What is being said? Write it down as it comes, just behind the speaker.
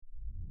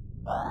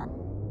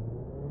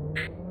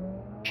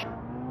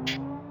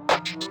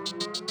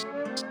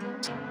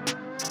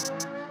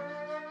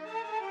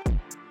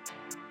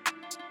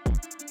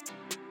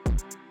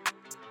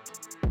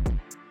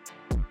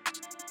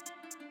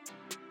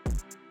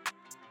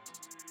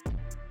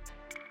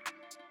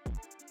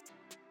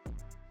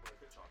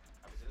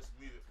Just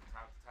move it from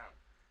time to time.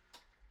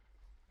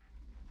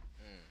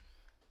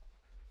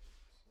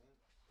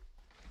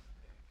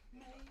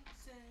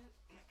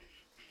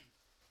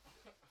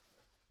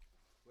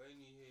 When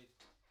you hear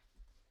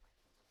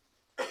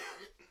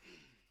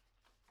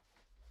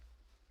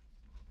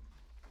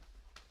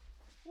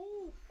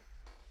Woo.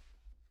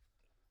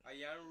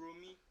 Ayan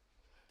Rumi.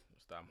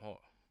 It's damn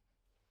hot.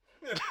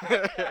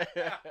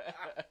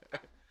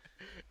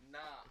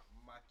 Nah,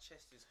 my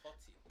chest is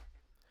hotty.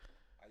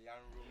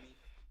 Ayan Rumi.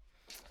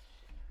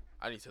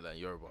 I need to learn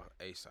Yoruba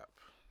ASAP.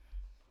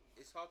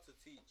 It's hard to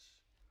teach.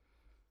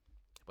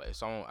 But if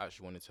someone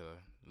actually wanted to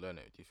learn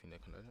it, do you think they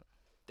can learn it?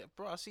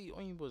 Bro, I see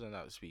Oyinbos and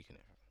that speaking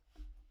it.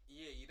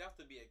 Yeah, you'd have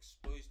to be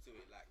exposed to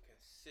it like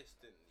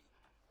consistently.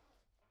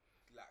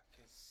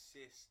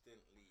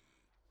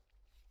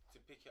 To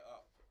pick it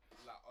up.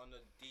 Like on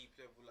a deep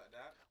level like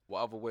that.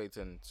 What other way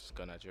than just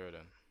go Nigeria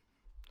then?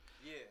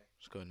 Yeah.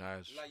 Just go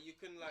Nigeria. Like you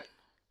can like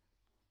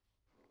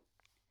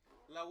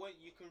when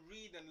you can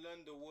read and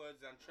learn the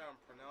words and try and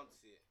pronounce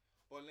it,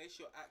 but unless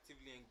you're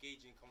actively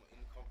engaging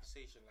in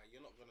conversation, like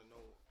you're not gonna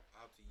know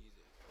how to use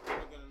it.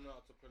 You're not gonna know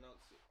how to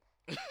pronounce it.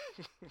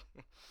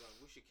 Like,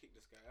 we should kick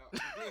this guy out.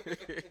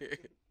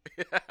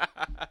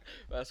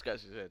 That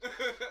scratches his head.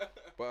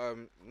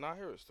 But I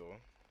hear it still.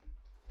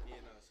 Yeah,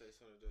 no, so it's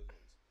one of those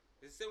ones.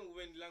 It's the same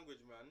with any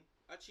language, man.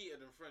 I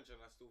cheated in French and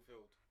I still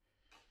failed.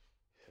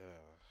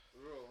 Yeah.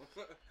 Bro,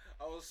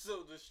 I was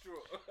so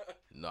distraught.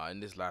 No, in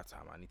this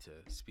lifetime, I need to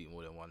speak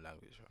more than one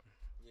language, man.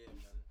 Yeah,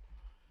 man.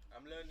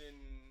 I'm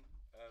learning.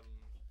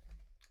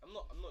 I'm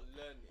not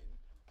learning,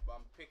 but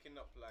I'm picking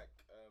up like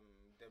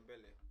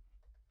Dembele.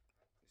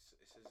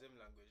 It's a Zim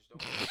language.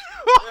 Don't worry.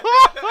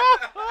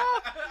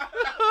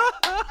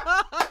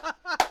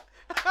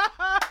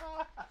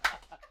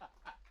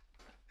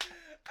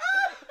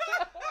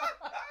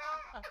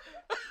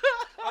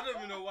 I don't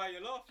even know why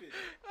you're laughing.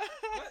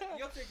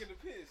 You're taking the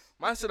piss.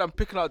 Man said I'm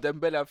picking out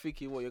Dembele. I'm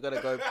thinking, what, you're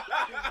gonna go?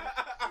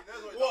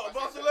 What,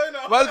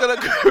 Barcelona? Man's gonna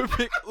go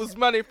pick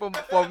Ousmane from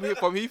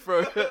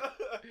Heathrow.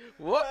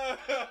 What?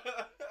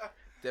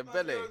 Dembele.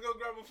 I'm gonna go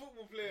grab a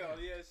football player.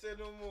 Yeah, say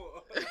no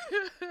more.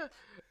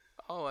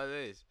 Oh my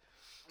days.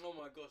 Oh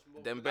my gosh.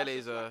 Dembele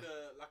is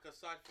like a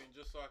side thing,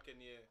 just so I can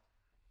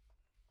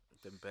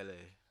Dembele.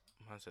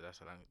 Man said that's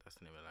the name of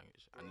the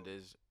language. Bro. And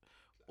there's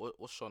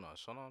what's Shona?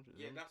 Shona?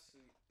 Yeah, that's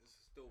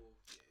still.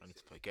 Yeah, I need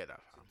to forget that.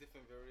 It's a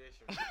different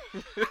variation.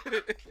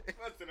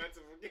 That's the night to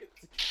forget.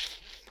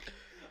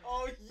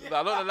 Oh yeah.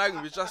 No, not the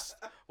language. Just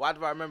why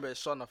do I remember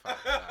it's Shona? Fam.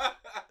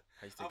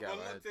 I used to get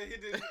it.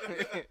 Hidden.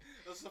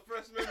 That's the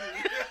first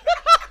memory.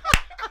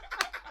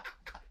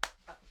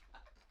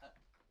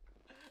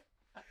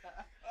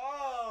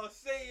 Oh,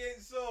 say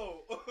it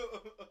so.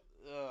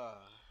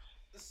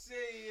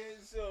 Say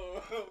it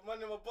so.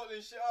 Man, I'm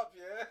bottling shit up,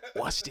 yeah?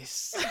 Watch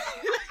this.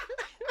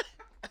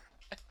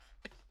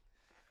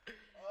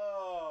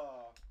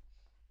 Oh.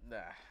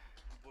 Nah.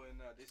 Boy,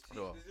 nah. There's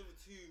even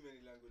too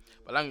many languages.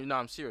 But language, no,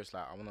 I'm serious.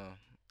 Like,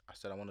 I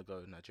said I want to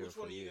go Nigeria Which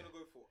for one a year. Which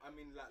one are you going to go for? I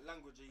mean, like,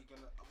 language are you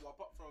going to... Well,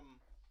 apart from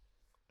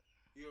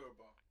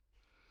Yoruba,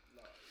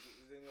 like,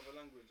 is there any other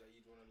language that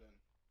you'd want to learn?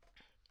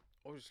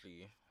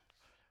 Obviously,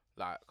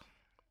 like,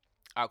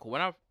 cool.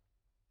 When I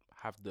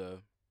have the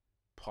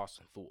past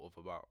and thought of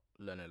about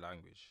learning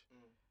language,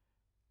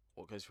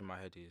 what goes through my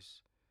head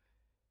is,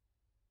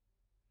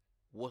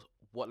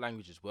 what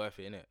language is worth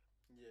it, innit?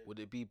 Yeah. Would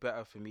it be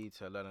better for me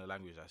to learn a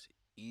language that's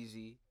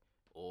easy,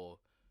 or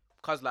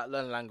because like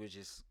learning language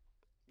is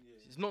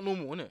it's not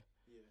normal, innit?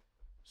 Yeah.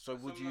 So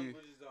but would some you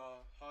languages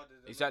are harder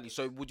than exactly? others.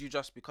 So would you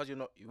just because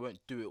you won't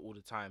do it all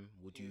the time?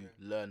 Would you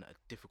learn a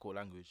difficult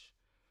language?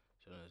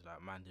 So it's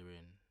like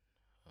Mandarin,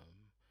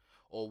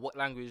 or what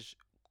language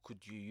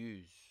could you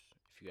use?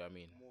 If you know what I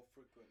mean. More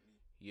frequently.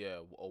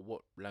 Yeah, or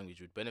what language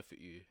would benefit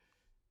you?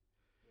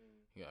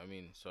 You know what I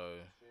mean?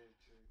 So. Very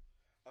true.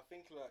 I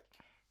think like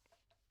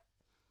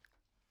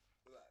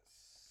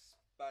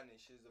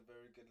Spanish is a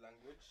very good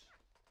language.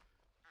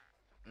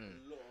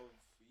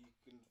 You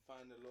can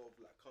find a lot of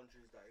like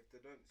countries that if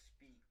they don't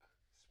speak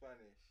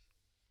Spanish,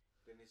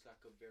 then it's like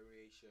a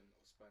variation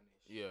of Spanish.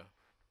 Yeah.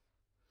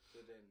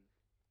 So then,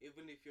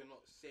 even if you're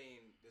not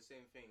saying the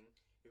same thing,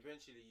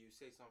 eventually you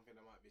say something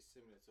that might be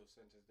similar to a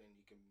sentence. Then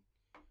you can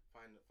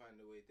find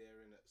a way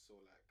there in it. So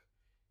like,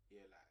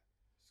 yeah, like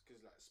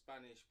because like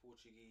Spanish,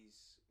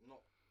 Portuguese,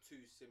 not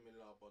too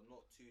similar but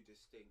not too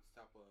distinct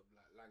type of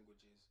like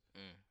languages,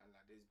 and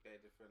like there's bare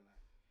different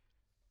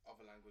like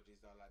other languages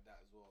that are like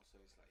that as well. So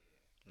it's like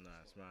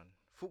nice man.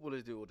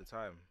 Footballers do it all the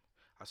time.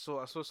 I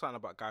saw something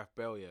about Gareth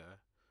Bale. Yeah,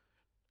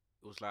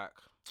 it was like,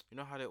 you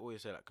know how they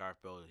always say that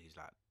Gareth Bale, he's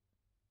like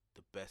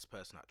the best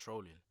person at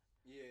trolling.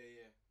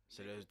 Yeah.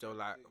 So they're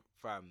like,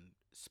 fam,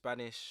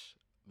 Spanish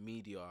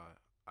media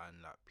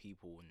and like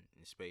people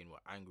in Spain were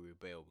angry with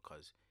Bale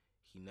because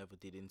he never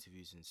did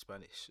interviews in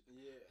Spanish.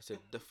 Yeah. He said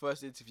the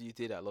first interview he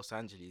did at Los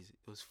Angeles,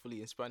 it was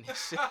fully in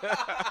Spanish.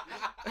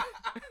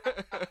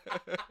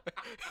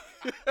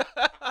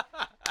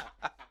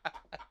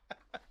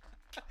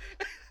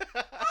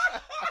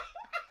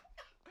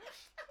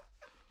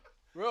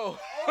 Bro,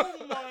 Oh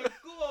my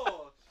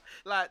god!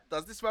 like,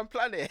 does this man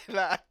plan it?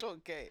 Like, I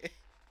don't get it.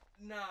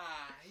 Nah,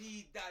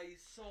 that is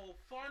so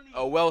funny.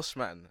 A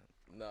Welshman.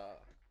 Nah.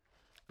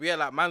 But yeah,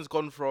 like, man's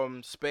gone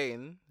from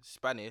Spain,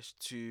 Spanish,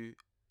 to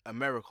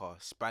America,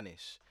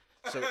 Spanish.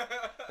 So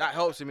that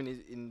helps him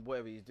in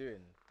whatever he's doing.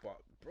 But,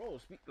 bro,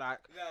 speak like...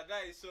 Nah,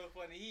 that is so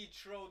funny. He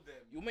trolled them.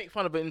 You'll make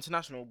fun of it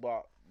international,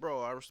 but,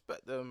 bro, I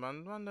respect them,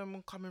 man. Man,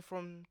 them coming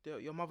from...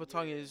 your mother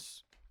tongue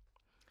is...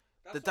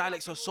 That's the why,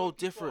 dialects like, are so even when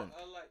people different.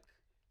 Are like,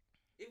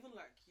 even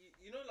like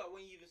you know, like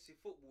when you even see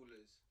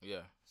footballers.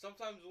 Yeah.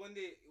 Sometimes when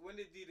they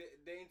do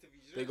the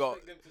interviews, you They don't got-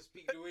 expect them to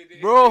speak the way they.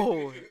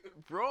 Bro,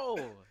 bro.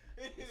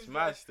 It's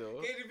mad like, still.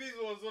 KDB's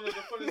was one of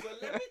the funniest.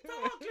 Like, let me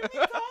talk.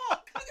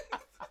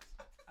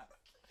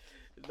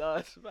 No,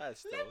 it's mad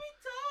still. Let me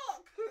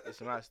talk.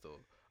 It's mad still.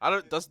 I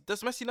don't. Does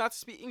Messi know how to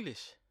speak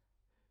English?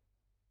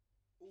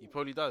 He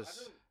probably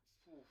does.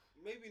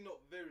 Maybe not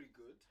very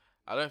good.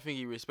 I don't think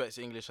he respects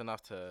English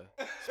enough to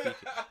speak it.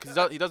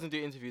 Because he doesn't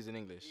do interviews in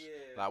English.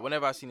 Yeah. Like,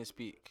 whenever I've seen him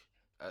speak,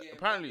 Yeah,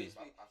 apparently,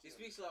 he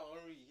speaks like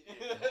Henri. He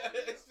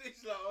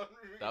speaks like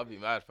Henri. that'd be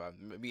mad, fam.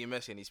 Meeting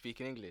Messi and he's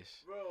speaking English.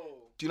 Bro.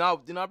 Do you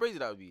know how crazy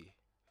that would be?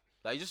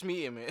 Like, you just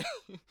meet him, eh?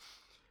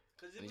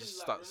 Because And he just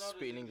starts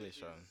spitting English,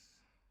 is, man.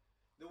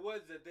 The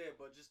words are there,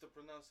 but just the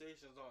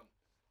pronunciations aren't.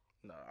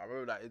 No, I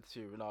remember that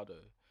interview with Ronaldo.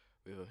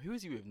 With who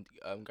was he with?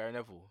 Gary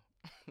Neville.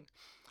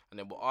 And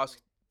then we'll ask.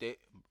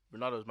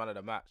 Ronaldo's man of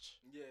the match.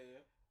 Yeah.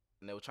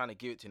 And they were trying to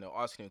give it to him. They were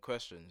asking him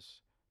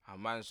questions.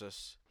 And man's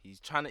just, he's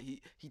trying to,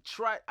 he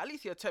tried, at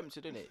least he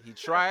attempted, didn't it? He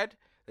tried.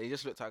 Then he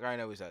just looked at Gary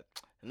Neville. He said,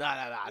 nah,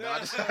 I don't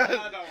understand. I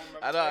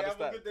don't understand.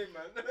 Have a good day,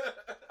 man.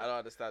 I don't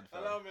understand,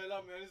 fam. Allow me.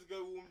 Let's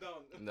go warm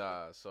down.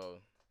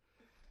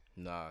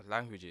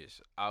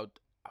 Languages. I've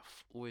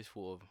always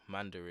thought of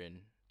Mandarin.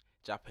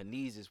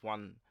 Japanese is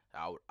one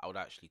that I would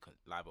actually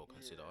liable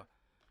consider.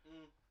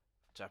 Mm.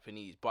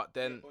 Japanese, but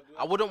then but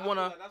I wouldn't want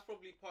to. Like that's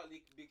probably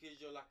partly because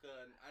you're like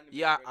an anime.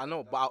 Yeah, regular, I know,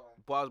 that's but I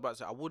why. was about to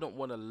say I wouldn't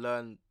want to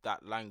learn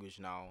that language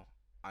now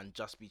and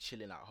just be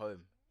chilling at home. You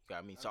know what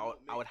I mean? And So not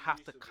I would making have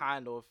use to of it.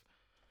 kind of.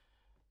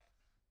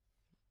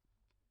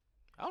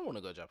 I don't want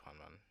to go to Japan,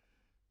 man.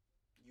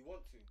 You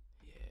want to?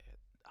 Yeah,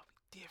 that'll be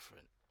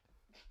different.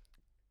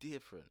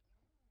 Different.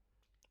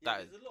 Yeah, That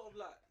there's a lot of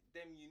like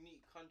them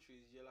unique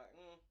countries. You're like,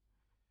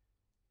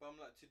 but I'm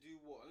like, to do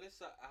what?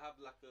 Unless I have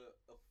like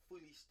a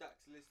fully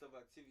stacked list of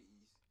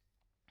activities.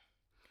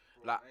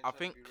 Bro, Like, ain't I trying to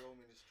think- be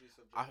roaming the streets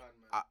of Japan,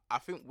 man. I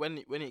think when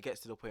it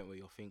gets to the point where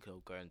you're thinking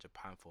of going to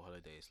Japan for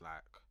holidays,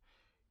 like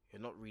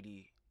you're not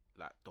really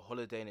like the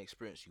holiday and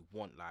experience you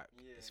want. Like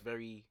Yeah. it's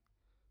very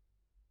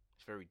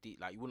deep.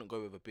 Like you wouldn't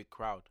go with a big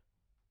crowd,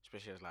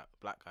 especially as like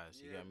black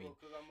guys. You know what I mean?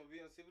 Because I'm gonna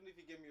be honest, even if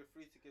you give me a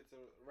free ticket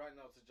right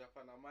now to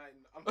Japan, I might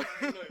not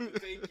even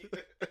take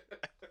it.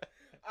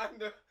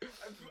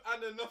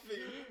 and nothing,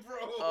 bro.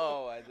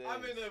 Oh my days. I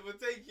may not even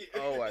take it.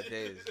 Oh my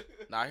days.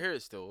 Now I hear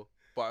it still,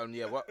 but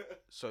yeah. What?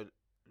 So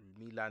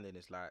me landing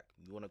is like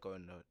you want to go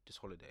on this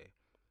holiday,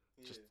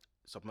 just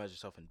submerge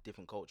yourself in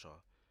different culture.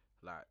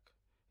 Like,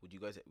 would you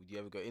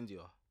ever go to India?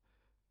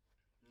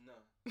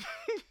 No.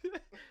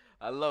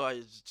 I love how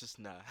you just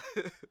nah.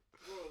 Bro,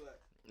 like,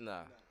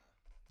 Nah.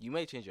 You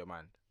may change your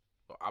mind.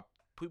 But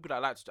people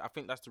that like to, I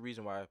think that's the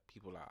reason why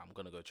people like, I'm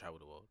gonna go travel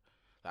the world.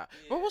 Like,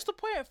 bro, what's the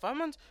point, fam?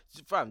 Man,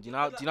 fam, do you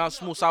know how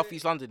small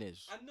Southeast London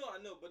is? I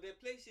know, but there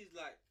are places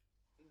like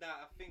that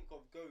I think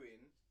of going,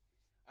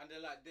 and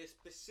they're like there's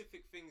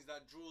specific things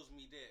that draws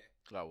me there.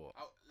 Like what?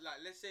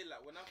 Like let's say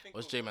like when I think.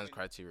 What's of J-Man's going,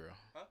 criteria?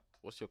 Huh?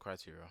 What's your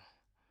criteria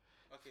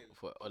Okay.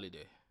 for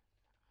holiday?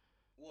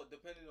 What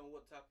depending on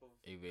what type of.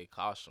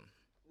 Vacation.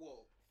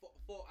 Well,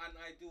 for an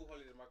ideal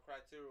holiday, my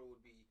criteria would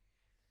be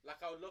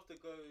like I would love to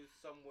go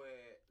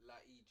somewhere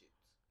like Egypt.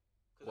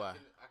 Why?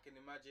 I can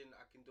imagine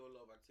I can do a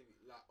lot of activity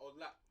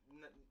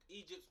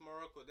Egypt,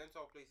 Morocco, them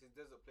type of places,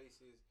 desert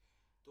places,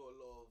 do a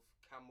lot of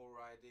camel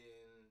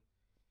riding,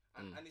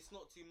 and it's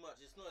not too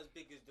much. It's not as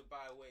big as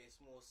Dubai where it's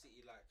more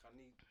city like. I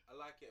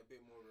like it a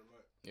bit more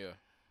remote. Yeah.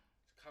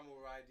 Camel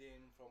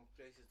riding from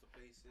places to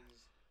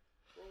places.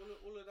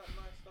 All of that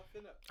nice stuff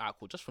in it. Ah,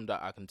 cool. Just from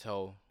that, I can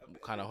tell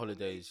what kind of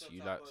holidays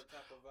you like.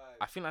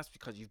 I think that's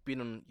because you've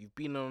been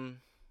on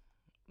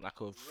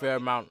like a fair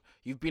amount.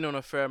 You've been on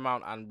a fair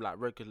amount and like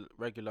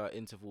regular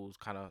intervals,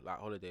 kind of like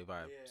holiday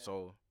vibe. Yeah.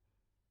 So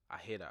I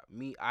hear that.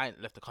 I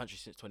ain't left the country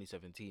since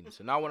 2017.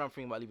 So now when I'm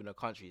thinking about leaving the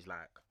country, it's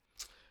like,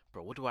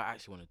 bro, what do I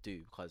actually want to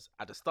do? Because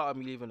at the start of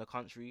me leaving the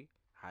country,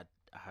 I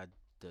had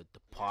the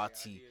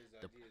party.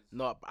 Ideas.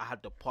 No, I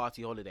had the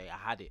party holiday. I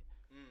had it.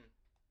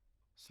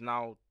 So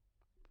now,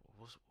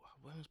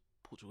 when was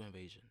Portugal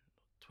invasion?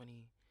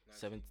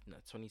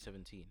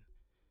 2017.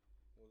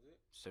 Was it?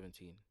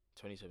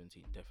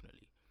 2017,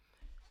 definitely.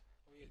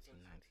 Oh 18,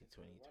 19,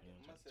 20,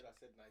 21, I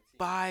said 19.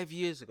 5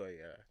 years ago,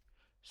 yeah.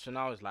 So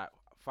now it's like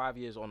 5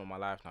 years on in my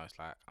life now. It's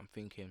like I'm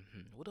thinking,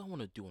 what do I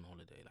want to do on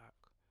holiday? Like,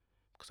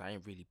 because I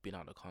ain't really been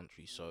out of the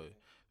country. So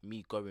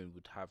me going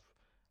would have,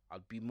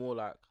 I'd be more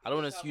like, I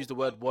don't want to use the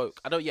word woke.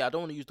 I don't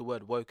want to use the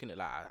word woke in it.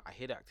 Like, I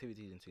hear the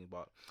activities and things,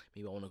 but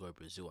maybe I want to go to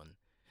Brazil and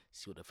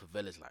see what the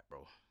favela's like,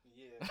 bro.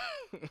 Yeah.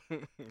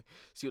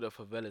 See what the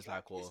favela's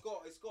like, or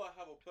it's got to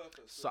have a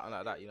purpose. something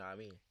like that. You know what I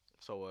mean?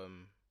 So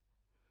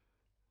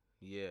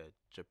yeah,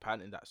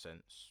 Japan in that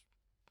sense.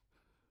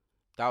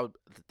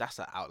 That's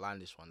an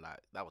outlandish one. Like,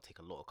 that would take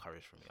a lot of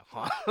courage from me. I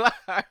can't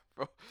lie,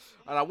 bro.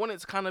 And I want it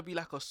to kind of be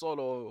like a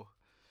solo.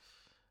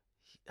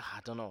 I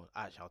don't know.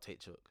 Actually, I'll take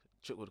Chook.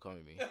 Chook would come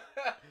with me.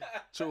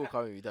 Chook would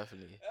come with me,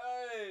 definitely.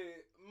 Hey,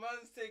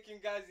 man's taking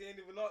guys he ain't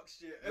even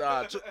asked yet.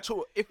 Nah, Chook.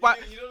 You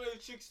don't know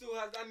if Chook still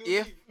has annual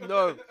leave.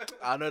 No,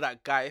 I know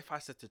that guy. If I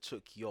said to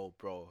Chook, yo,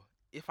 bro,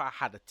 if I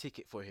had a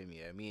ticket for him,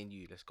 yeah, me and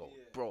you, let's go,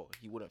 bro.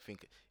 He wouldn't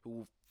think it. He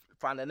will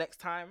find the next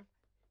time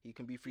he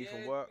can be free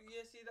from work.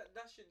 Yeah, see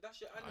that's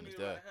your anime right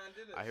hand,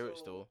 innit? I hear it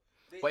still.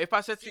 But if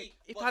I said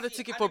if I had a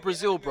ticket for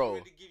Brazil, bro,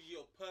 gives you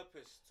a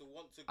purpose to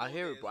want to go I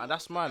hear there it, bro, as and well.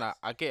 that's mine.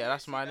 I get it.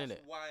 That's mine, innit?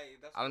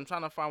 That's And I'm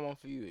trying to find one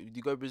for you. Do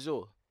you go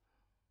Brazil?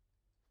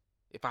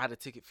 If I had a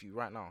ticket for you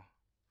right now.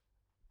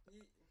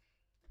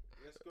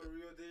 Let's go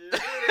Rio de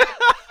Janeiro.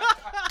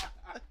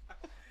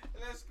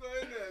 Let's go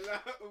in there.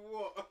 Like,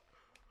 what?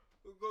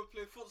 We'll go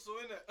play futsal,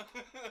 innit?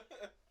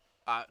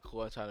 Alright,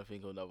 cool. I'm trying to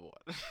think of another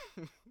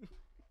one.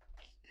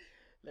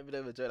 Let me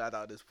never join that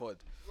out of this pod.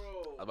 Bro. I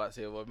was about to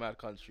say, what mad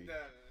country. Nah.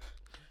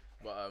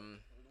 But,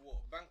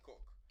 what? Bangkok?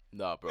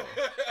 Nah, bro.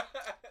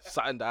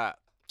 Something that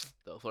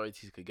the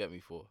authorities could get me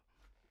for.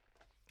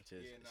 It's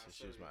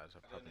just mad. I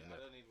don't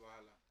need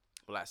Valhalla.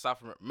 But like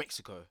South America,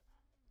 Mexico.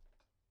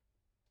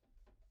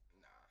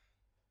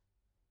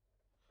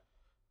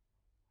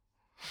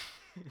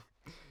 Nah.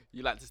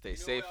 You like to stay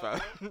safe, fam.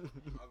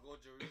 I'll go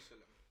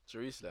Jerusalem.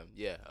 Jerusalem,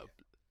 yeah.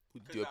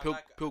 Do a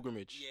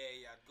pilgrimage.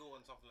 Yeah, I'd go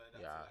on something like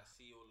that to like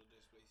see all of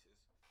those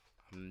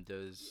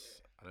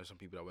places. I know some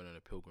people that went on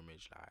a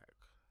pilgrimage like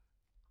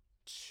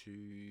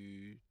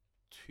two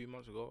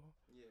months ago.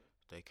 Yeah.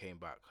 They came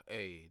back.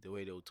 Hey, the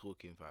way they were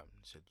talking, fam,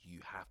 said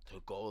you have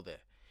to go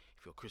there.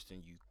 If you're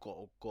Christian, you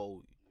gotta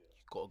go.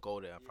 You gotta go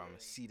there, fam,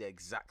 and see the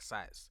exact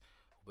sites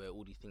where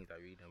all these things that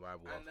you read in the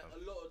Bible are, fam.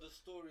 A lot of the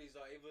stories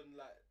are even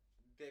like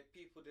there are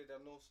people that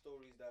know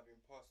stories that have been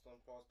passed on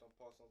type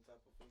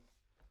of thing.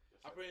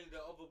 Apparently, the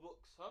other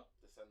books,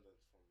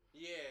 Descendants from.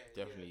 Yeah,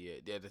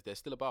 definitely, yeah. They're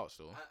still about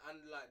still. And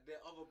like the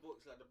other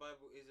books, like the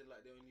Bible isn't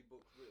like the only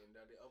book written.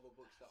 There are the other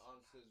books that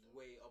answers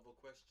way other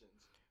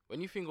questions.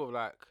 When you think of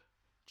like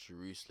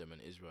Jerusalem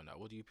and Israel now,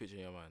 what do you picture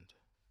in your mind?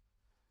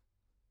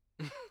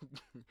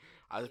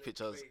 I just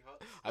picture.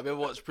 Have you ever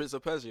watched Prince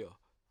of Persia?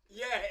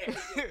 Yeah.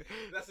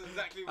 That's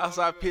exactly what that's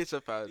what I picture,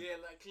 fam. Yeah,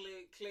 like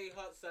clay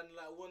huts and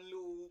like one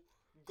little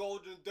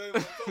golden dome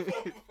on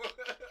top of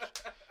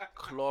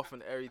cloth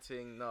and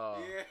everything. Nah.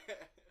 Yeah.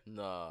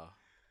 Nah.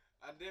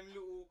 And them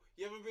little.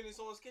 You ever been in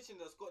someone's kitchen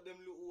that's got them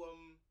little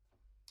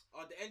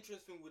the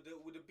entrance thing with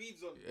the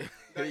beads on?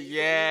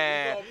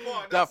 Yeah.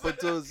 That for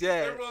those,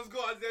 yeah. Everyone's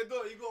got as their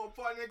door. You got a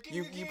part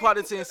in the You part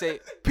it and say,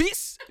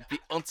 peace be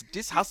unto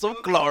this house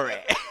of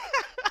glory.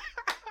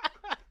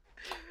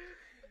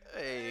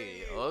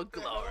 Hey, oh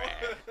glory.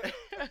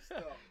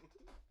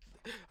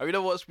 Have you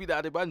never watched Speed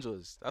Out the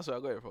Banjos? That's where I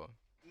got it from.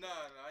 No,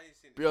 I ain't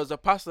seen it. There was a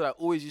pastor that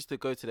always used to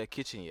go to their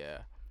kitchen,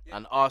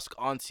 and ask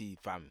auntie,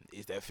 fam,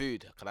 is there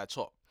food? Can I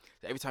chop?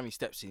 So every time he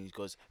steps in, he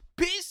goes,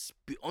 peace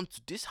be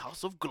unto this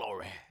house of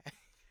glory.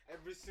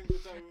 Every single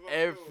time.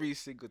 Every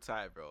single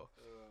time, bro.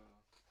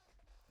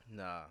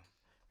 Nah.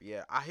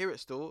 Yeah, I hear it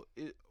still.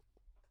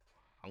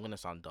 I'm going to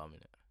sound dumb,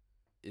 innit?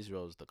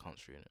 Israel's the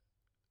country, innit?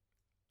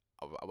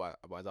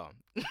 Am I dumb?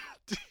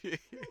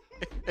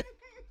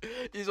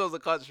 Israel's the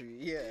country,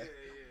 yeah.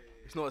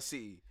 It's not a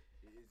city.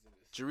 It is in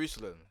a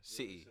Jerusalem,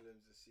 city.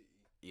 Jerusalem's a city.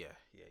 Yeah.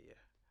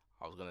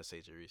 I was gonna say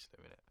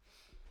Jerusalem, innit?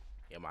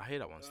 Yeah, but I hear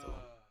that one still.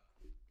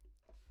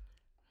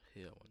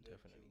 Hear that one,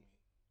 definitely.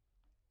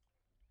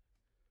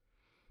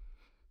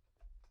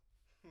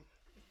 I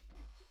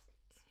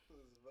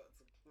was about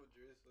to call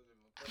Jerusalem.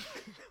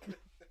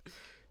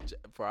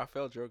 Bro, I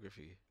failed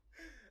geography.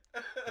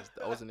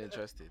 I wasn't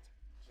interested.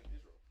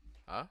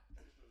 Huh?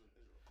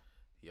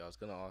 Yeah, I was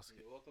gonna ask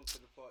it. Welcome to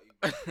the party.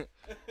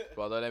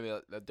 Bro,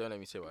 don't let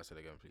me say what I said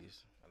again,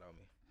 please. Allow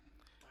me.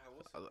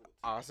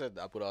 I said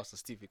I would ask a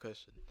stupid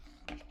question.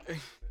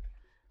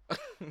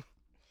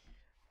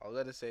 I was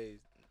gonna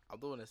say, I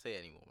don't want to say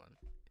anymore, man.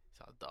 It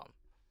sounds dumb,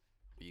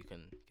 but you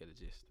can get a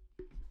gist.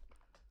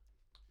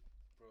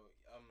 Bro,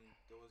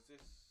 there was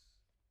this.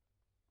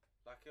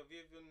 Like, have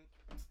you even?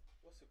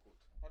 What's it called?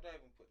 How do I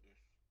even put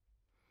this?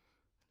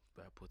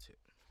 Where I put it.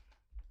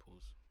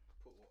 Pause.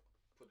 Put what?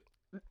 Put it.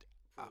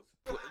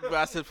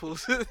 Where I said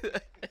pause.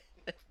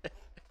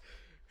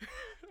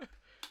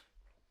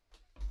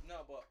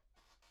 No, but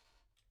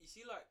you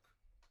see, like,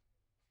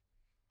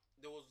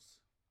 there was.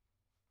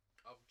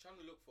 I'm trying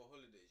to look for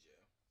holidays,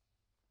 yeah.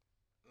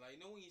 Like, you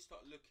know when you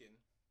start looking,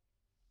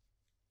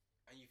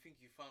 and you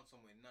think you found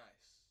somewhere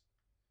nice,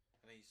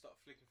 and then you start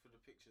flicking through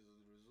the pictures of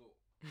the resort,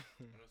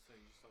 and also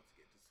you start to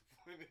get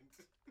disappointed,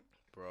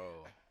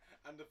 bro.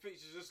 And the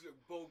pictures just look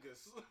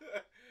bogus,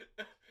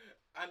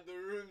 and the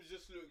rooms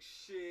just look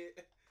shit.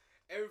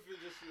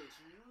 Everything just looks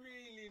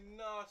really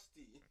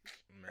nasty.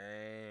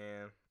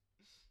 Man,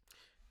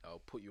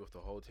 I'll put you off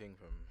the whole thing,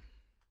 fam.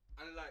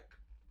 And like,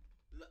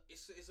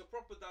 it's a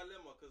proper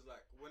dilemma, because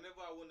like whenever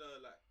I wanna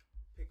like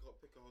pick a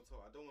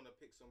hotel, I don't wanna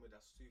pick somewhere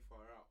that's too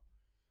far out,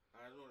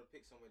 and I don't wanna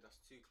pick somewhere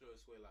that's too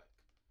close where like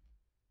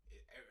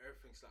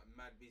everything's like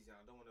mad busy. And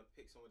I don't wanna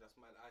pick somewhere that's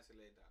mad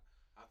isolated that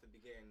I have to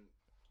be getting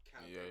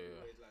cabs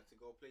everywhere like to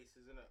go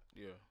places, innit?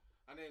 Yeah.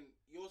 And then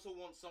you also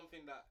want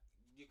something that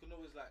you can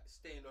always like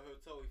stay in the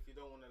hotel if you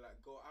don't wanna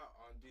like go out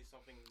and do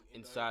something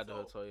inside the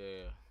hotel.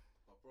 Yeah.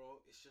 But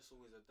bro, it's just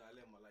always a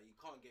dilemma. Like you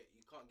can't get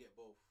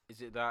both.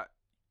 Is it that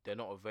they're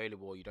not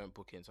available or you don't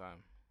book in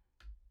time?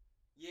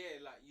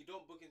 Yeah, like you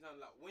don't book in time.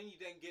 Like when you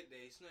then get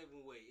there, it's not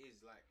even where it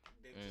is. Like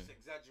they've just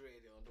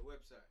exaggerated it on the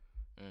website.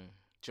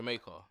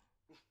 Jamaica.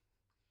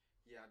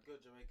 Yeah, I'd go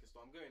to Jamaica.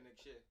 So I'm going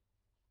next year.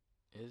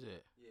 Is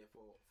it? Yeah,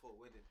 for a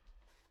wedding.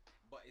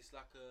 But it's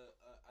like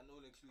an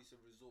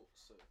all-inclusive resort,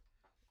 so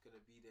I'm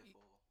gonna be there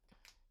for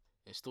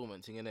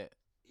installment thing, innit?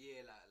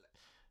 Yeah, like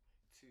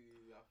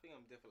I think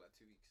I'm there for like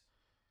 2 weeks.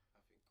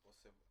 I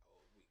think or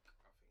a week.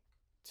 I think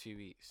 2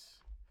 weeks.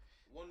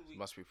 1 week.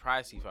 Must be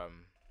pricey,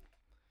 fam.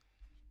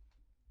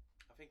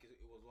 I think it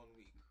was 1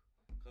 week.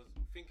 Because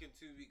thinking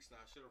 2 weeks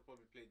now, I should have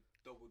probably paid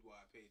double what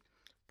I paid.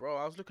 Bro,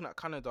 I was looking at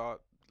Canada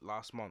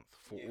last month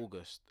for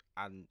August,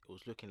 and it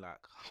was looking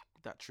like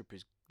that trip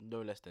is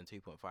no less than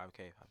 2.5k,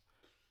 fam.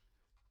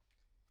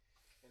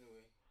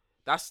 Anyway,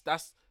 that's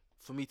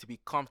for me to be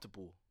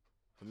comfortable,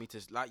 for me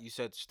to, like you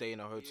said, stay in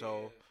a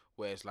hotel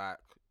where it's like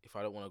if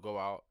I don't want to go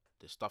out,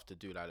 there's stuff to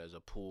do. Like there's a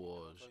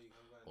pool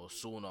or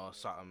sauna or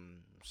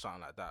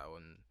something like that,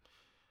 and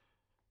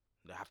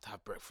they have to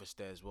have breakfast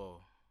there as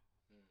well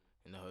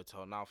in the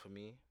hotel. Now for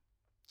me,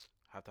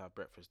 I have to have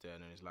breakfast there,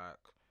 and then it's like,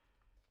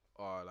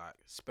 like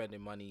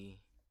spending money,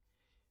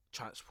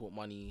 transport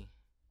money.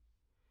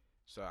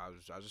 So I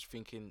was just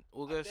thinking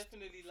August. I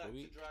definitely like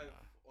to drive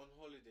on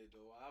holiday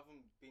though. I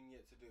haven't been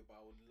yet to do it, but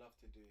I would love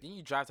to do it.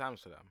 Didn't you drive to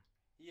Amsterdam?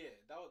 Yeah,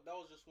 that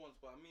was just once,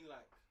 but I mean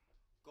like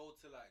go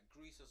to like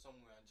Greece or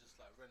somewhere and just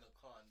like rent a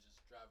car and just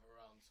drive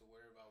around to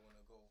wherever I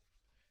want to go.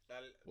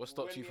 Like, what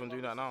stopped you from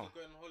doing that now?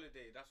 Going on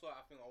holiday. That's what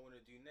I think I want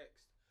to do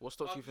next. What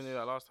stopped you from doing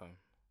that last time?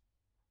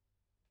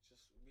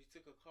 Just we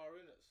took a car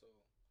in it, so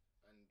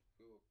and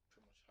we were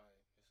pretty much high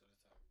most of the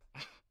time.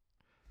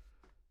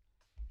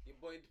 Yeah,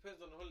 but it depends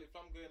on the holiday. If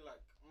I'm going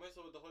like most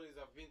of the holidays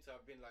I've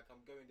been like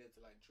I'm going there to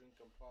like drink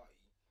and party.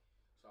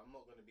 So I'm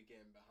not gonna be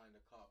getting behind the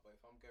car. But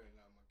if I'm going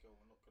like my girl,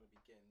 we're not gonna be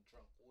getting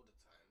drunk all the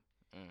time.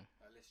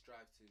 Like let's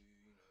drive to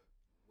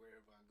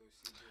wherever and go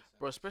see this.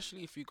 Bro,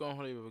 especially if you go on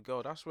holiday with a girl,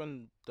 that's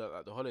when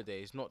the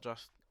holiday is not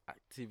just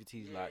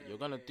activities. Like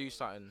you're gonna do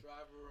something.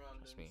 Drive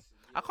around. That's me.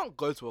 I can't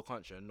go to a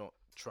country and not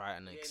try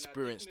and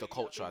experience the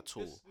culture at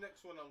all. This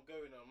next one I'm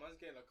going on, man's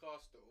getting a car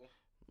still.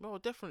 No,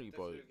 definitely,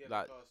 bro.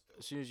 Like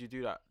as soon as you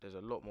do that, there's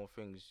a lot more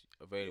things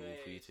available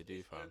for you to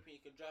do, fam. You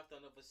can drive to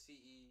another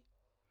city.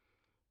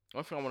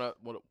 One thing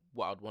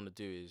what I'd want to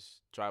do is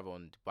drive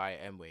on Dubai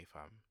Emway,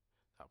 fam.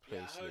 That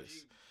place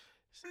looks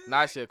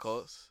nice here,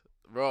 Colts.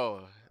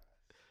 Bro,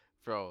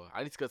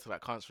 I need to go to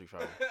that country,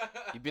 fam.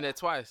 You've been there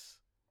twice.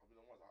 I've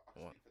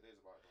been on once. I can speak for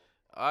days about it,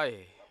 though.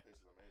 Aye. That place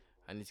is amazing,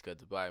 bro. I need to go to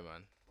Dubai,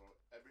 man. Bro,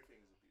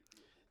 everything is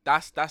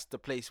beautiful. That's the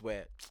place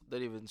where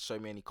don't even show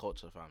me any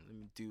culture, fam. Let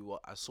me do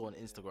what I saw on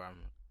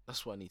Instagram.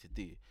 That's what I need to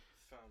do.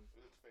 Fam,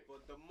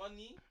 but the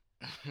money,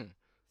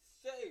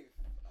 save.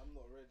 I'm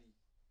not ready.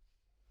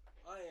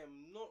 I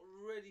am not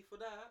ready for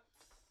that.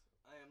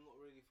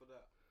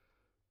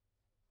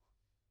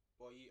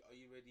 But are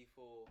you ready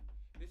for?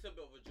 This is a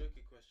bit of a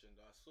jokey question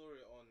though. I saw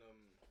it on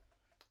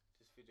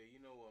this video. You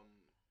know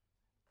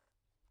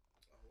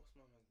what's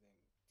my man's name?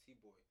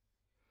 T-Boy.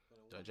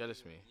 Don't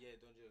jealous me. Yeah,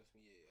 don't jealous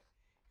me. Yeah.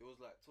 He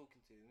was like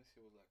talking to him. He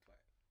was like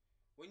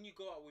when you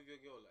go out with your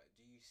girl, like,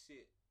 do you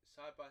sit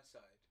side by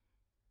side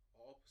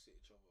or opposite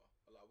each other?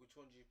 Or, like, which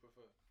one do you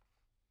prefer?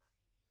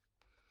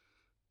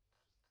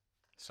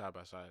 Side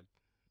by side,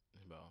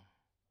 bro.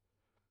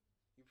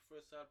 You prefer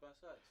side by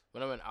side?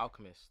 When I went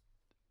Alchemist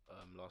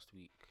last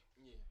week,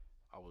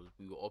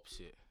 we were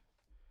opposite,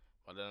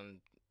 but then,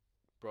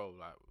 bro,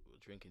 like we were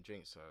drinking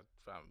drinks, so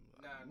fam,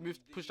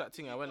 push that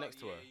thing. I went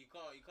next to her. You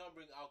can't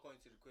bring alcohol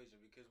into the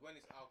equation because when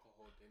it's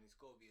alcohol, then it's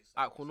gotta be a.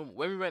 Alcohol. Normal.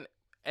 When we went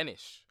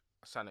Enish,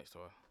 I sat next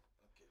to her.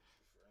 Okay,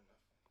 fair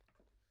enough.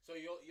 So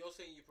you're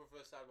saying you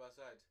prefer side by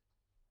side?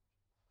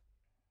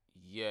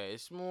 Yeah,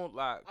 it's more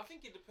like. I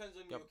think it depends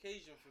on the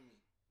occasion for me.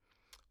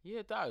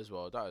 Yeah, that as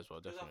well, definitely.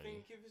 Because I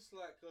think if it's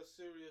like a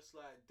serious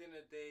like dinner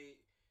date,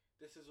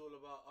 this is all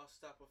about us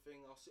type of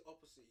thing, I'll sit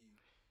opposite you.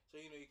 So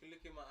you can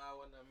look in my eye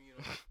when I'm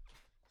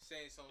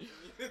saying something.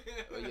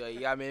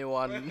 Yeah, I mean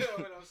one.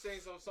 When I'm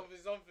saying something.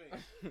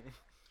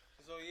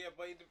 So yeah,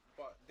 but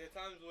there are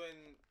times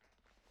when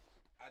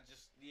I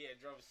just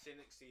drive sit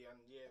next to you and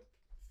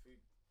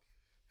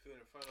Food in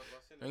front of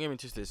us, innit? Don't get me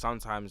twisted.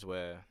 Sometimes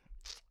where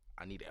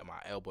I need it in my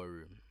elbow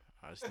room.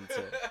 I just need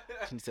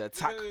to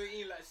attack.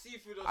 Like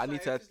seafood or I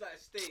need to. like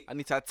steak. I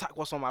need to attack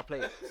what's on my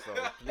plate. So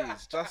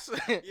please, just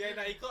Yeah,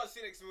 nah, you can't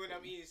sit next to me when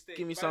I'm eating steak.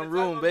 give me By some the time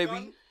room, I'm baby.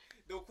 done,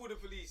 they'll call the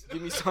police.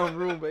 Give me some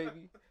room,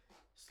 baby.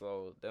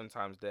 So them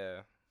times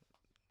there.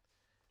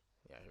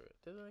 Yeah,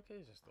 there's an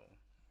occasion though.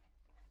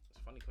 It's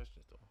funny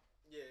questions though.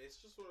 Yeah, it's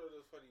just one of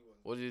those funny ones.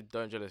 What did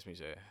Don't Jealous Me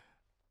say?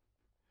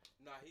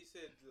 Nah, he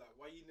said like,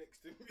 "Why you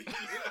next to me?"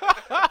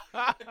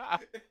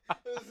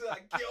 It was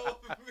like, "Get off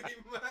of me,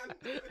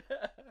 man."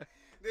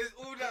 There's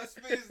all that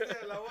space there.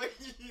 Like, why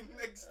you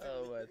next to me?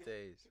 Oh my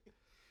days.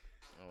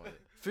 Oh, my days.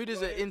 Food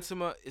is an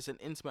intimate. It's an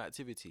intimate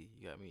activity.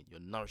 You know what I mean? You're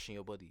nourishing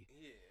your body.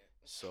 Yeah.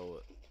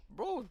 So,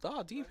 bro,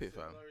 deep it,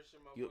 fam. Nourishing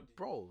my You, body.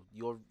 bro,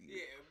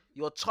 Yeah.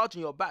 you're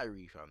charging your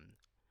battery, fam.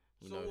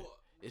 You So know, what?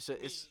 it's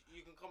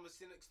You can come and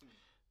sit next to me.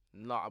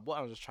 nah. What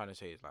I'm just trying to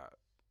say is like,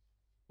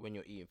 when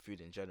you're eating food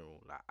in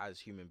general, like as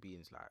human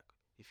beings, like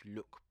if you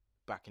look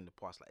back in the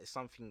past, like it's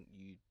something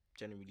you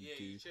generally Yeah,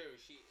 do. you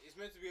cherish it. It's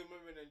meant to be a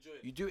moment and enjoy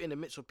it. You do it in the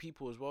midst of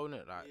people as well,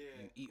 innit? Like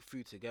Yeah. you eat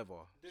food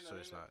together. So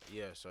it's like,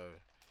 yeah. So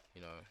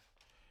you know,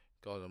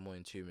 girls are more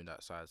in tune with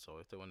that side. So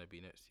if they want to be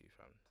next to you,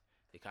 fam,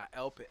 they can't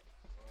help it.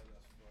 Oh,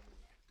 that's funny.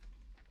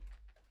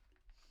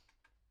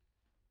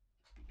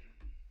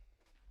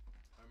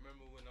 I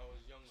remember when I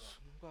was younger,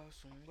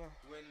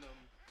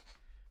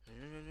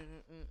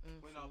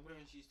 when our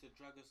parents used to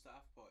drag us to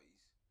AF parties.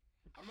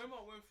 I remember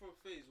I went through a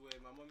phase where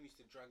my mum used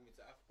to drag me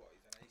to AF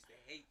parties and I used to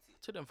hate it.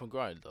 To them for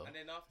grind though. And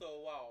then after a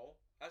while,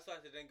 I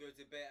started to then go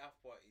to bare AF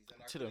parties and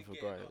I To them couldn't for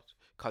get grind. enough.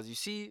 Cause you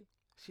see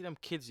them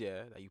kids,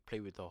 yeah, that you play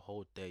with the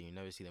whole day. You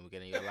never see them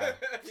again in your life.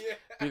 Yeah.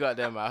 Big up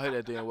them, man. I hope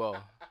they're doing well.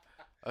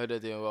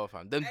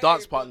 Fam. Them Hey,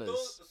 dance but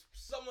partners.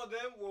 some of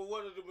them were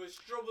one of the most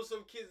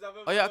troublesome kids I've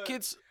ever Oh yeah, heard.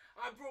 kids.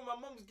 Bro, my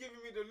mum's giving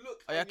me the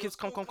look. Oh yeah, and you're kids,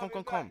 come. still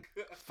coming back.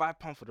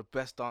 £5 for the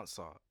best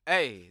dancer.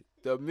 Hey,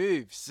 the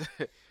moves.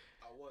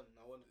 I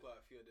won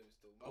quite a few of them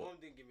still. My mum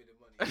didn't give me the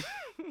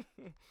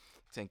money.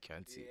 Thank you,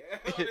 auntie. Yeah,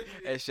 honestly,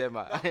 Hey,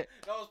 Shema. that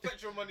was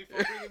petrol money for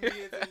bringing me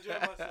here to enjoy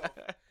myself.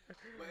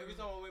 But every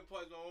time I went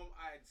parties, my mum,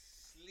 I'd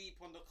sleep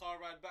on the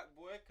car ride back,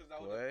 boy, because I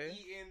would have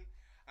eaten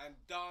and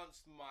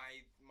danced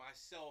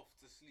myself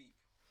to sleep.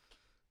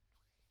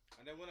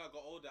 And then when I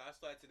got older, I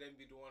started to then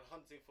be the one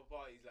hunting for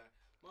parties. Like,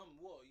 Mum,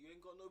 what? You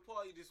ain't got no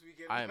party this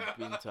weekend? I ain't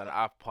been to an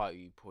AF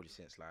party probably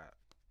since like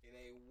In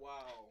a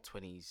while.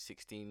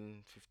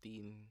 2016,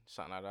 15,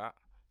 something like that.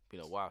 Been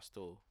a while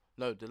still.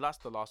 No, the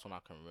last one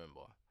I can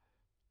remember.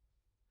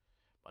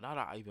 But now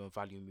that I even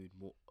value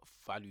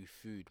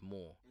food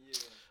more, Yeah.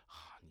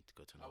 I need to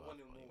go to I another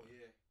wanted party, more, man.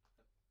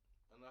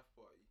 yeah. An AF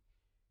party.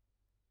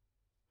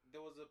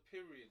 There was a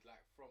period,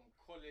 like, from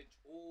college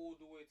all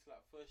the way to,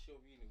 like, first year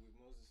of uni with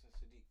Moses and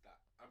Sadiq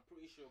that I'm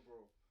pretty sure,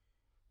 bro,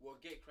 were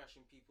gate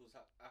crashing people's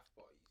AF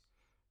parties.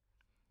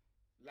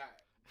 Like,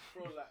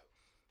 bro, like,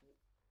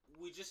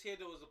 we just hear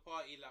there was a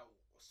party, like,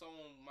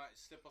 someone might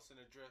slip us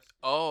in a dress.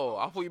 Oh,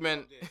 I thought you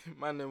meant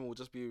man them will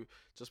just be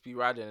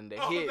riding and they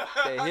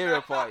hear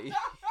a party.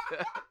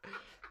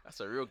 That's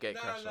a real gate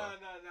crasher.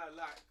 Nah,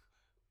 like,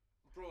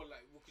 bro,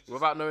 like, we could just,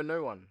 Without knowing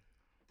no one.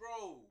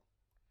 bro.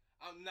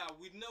 Now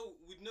we'd know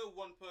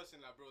one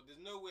person, like, bro.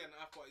 There's no way an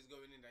AF party is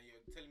going in that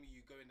you're telling me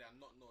you go in there and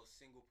not know a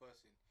single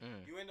person.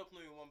 You end up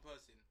knowing one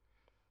person.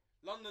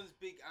 London's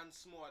big and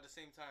small at the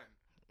same time.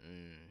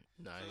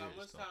 No, So like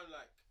most time,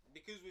 like,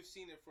 because we've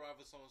seen it for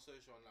either someone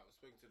social and like we're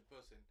speaking to the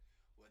person,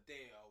 we're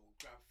there, we'll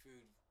grab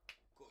food,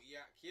 got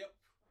yak, yep,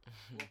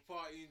 we're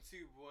partying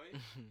too, boy.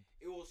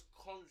 It was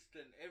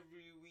constant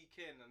every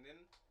weekend, and then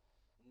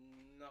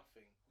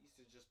nothing. Used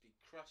to just be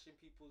crashing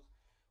people's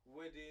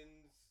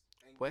weddings.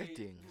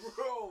 Weddings,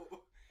 bro.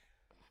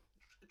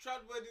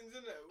 Tried weddings,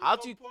 innit? How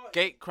do you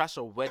gate crash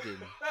a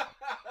wedding?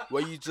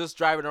 Were you just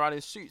driving around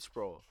in suits,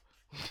 bro?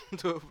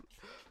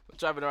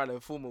 Driving around in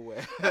formal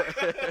wear.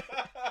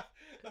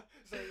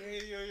 So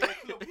hey, yo,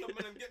 pull up,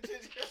 man, and get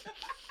changed.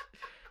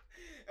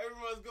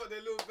 Everyone's got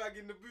their little bag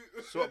in the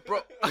boot. So,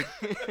 bro.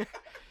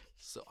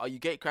 So, are you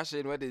gate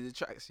crashing weddings in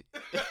tracksuit?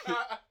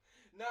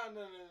 No.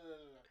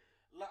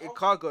 Like, In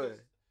cargo.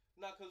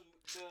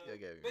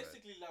 Because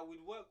basically, like,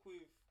 we'd work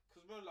with.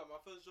 Because remember, like,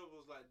 my first job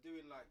was like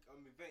doing like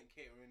event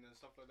catering and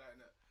stuff like that,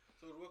 innit?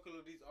 So we'd work with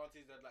all these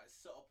aunties that like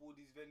set up all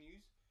these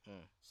venues.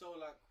 So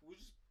like we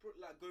just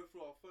like go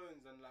through our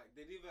phones and like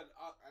they'd even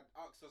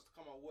asked us to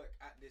come and work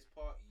at this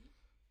party,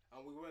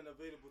 and we weren't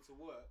available to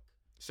work.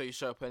 So you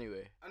show up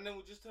anyway. And then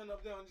we'll just turn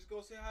up there and just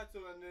go say hi to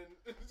her, and then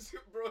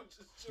bro,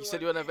 just chill. You said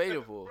you weren't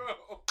available.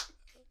 Bro.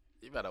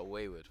 You've had a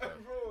wayward, bro.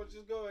 Bro,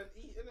 just go and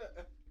eat,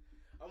 innit?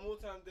 And more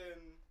time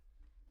then,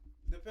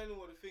 depending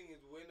on what the thing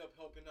is, we end up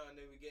helping out and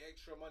then we get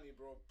extra money,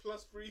 bro.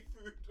 Plus free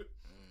food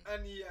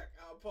and yak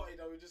at a party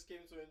that we just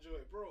came to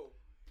enjoy, bro.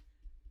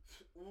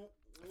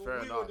 Fair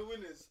we enough. were the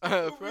winners.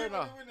 Fair enough. We were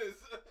the winners.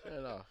 Fair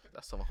enough.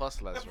 That's some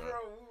hustlers, bro. Bro,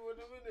 we were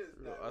the winners.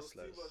 Real It was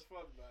too hustlers. much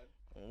fun, man.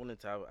 I wanted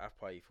to have a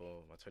party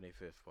for my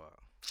 25th, but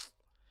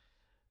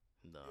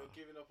no. You're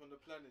giving up on the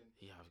planning.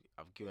 Yeah,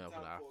 I've given up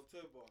on Time the for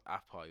October.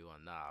 after party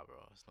one. Nah, bro,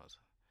 it's not.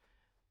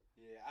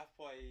 Yeah,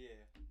 after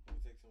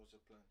we'll take so much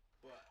a plan.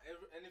 But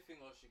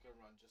anything else you can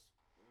run, just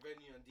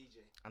venue and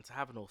DJ. And to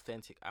have an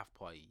authentic AF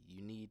party,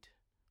 you need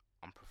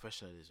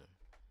unprofessionalism.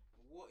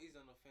 What is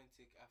an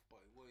authentic AF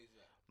party? What is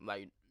that?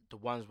 Like the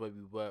ones where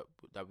we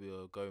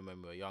were going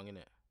when we were young,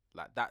 innit?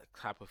 Like that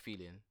type of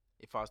feeling.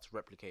 If I was to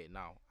replicate it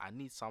now, I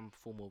need some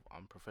form of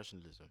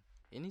unprofessionalism.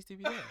 It needs to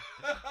be there.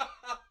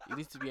 It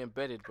needs to be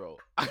embedded, bro.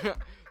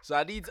 So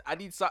I need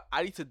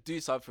to do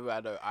something where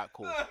I know, alright,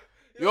 cool.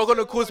 You're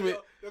gonna cause me.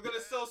 You're gonna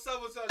sell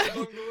sabotage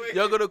along the way.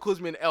 You're gonna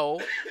cause me an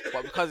L,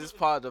 but because it's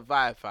part of the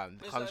vibe, fam,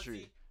 the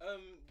country.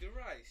 The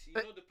rice,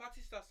 the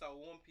party starts at 1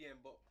 p.m.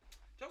 But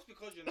just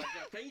because you're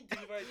Nigerian, can you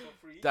deliver it for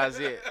free? That's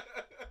it.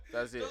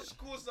 Just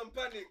cause some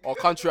panic. Or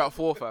country at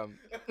 4, fam.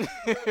 No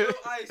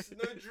ice,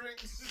 no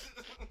drinks.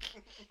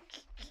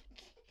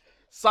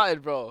 Something,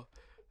 bro.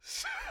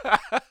 I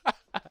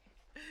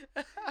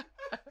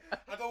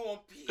don't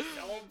want peace.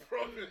 I want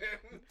problems.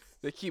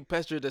 They keep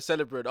pestering the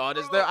celebrant. Oh,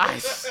 there's no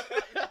ice.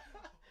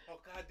 Oh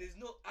God, there's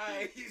no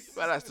ice.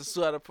 Man, that's the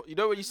sort of. You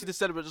know when you see the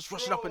celebrant just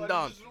rushing up and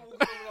down.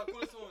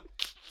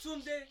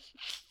 Sunday,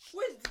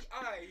 where's the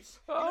ice?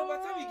 You know, by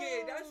the time you get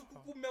it, the ice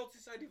will melt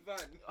inside the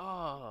van.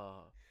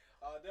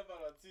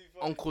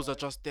 Uncles are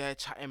just there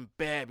chatting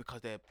bare because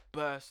they're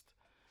burst.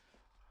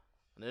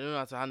 And they don't know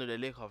how to handle their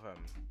liquor,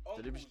 fam.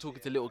 So they be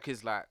talking to little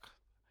kids like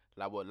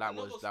we're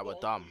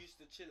dumb. Used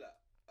to chill at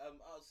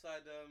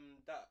outside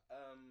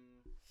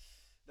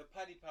the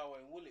Paddy Power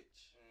in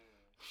Woolwich.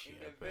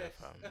 Yeah,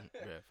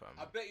 fam.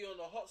 I bet you on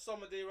a hot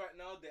summer day right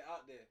now they're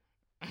out there.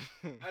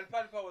 And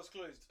Paddy Power's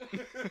closed.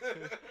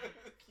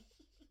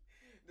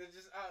 They're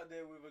just out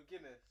there with a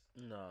Guinness.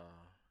 Nah.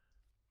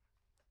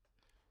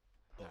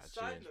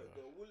 Side note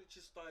though, Woolwich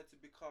is starting to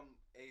become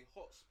a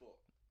hot spot.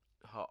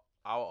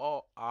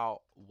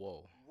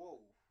 Whoa.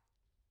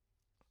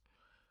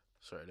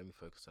 Sorry, let me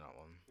focus on that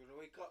one. You wanna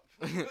wake up?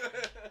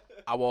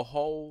 Our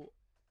whole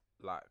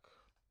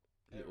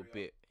little Area.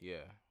 bit,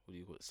 yeah. What do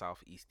you call it?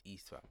 South,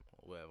 east, fam,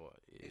 or wherever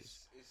it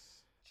is.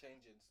 It's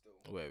changing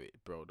still. Where it,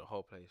 bro? The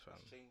whole place, fam.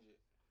 Let's change it.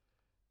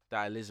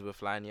 That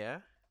Elizabeth line, yeah.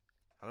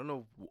 I don't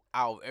know.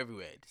 Out of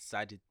everywhere, it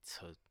decided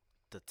to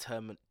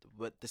determine.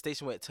 But the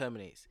station where it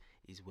terminates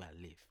is where I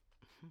live.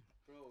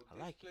 Bro, I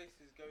this like it.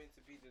 place is going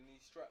to be the new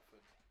Stratford.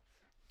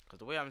 Because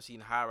the way I'm seeing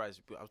high rise,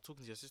 I was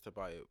talking to your sister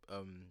about it.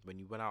 When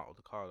you went out of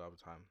the car the other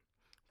time,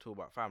 talk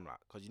about fam, like,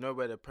 because you know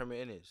where the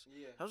Premier Inn is.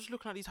 Yeah. I was just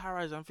looking at these high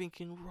rises. I'm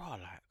thinking, raw,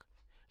 like,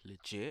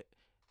 legit.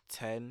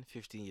 10,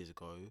 15 years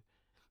ago,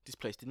 this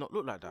place did not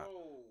look like that.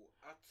 Bro,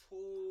 at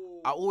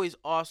all. I always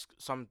ask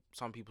some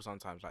people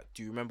sometimes, like,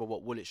 do you remember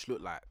what Woolwich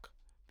looked like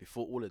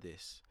before all of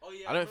this? Oh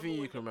yeah. I don't think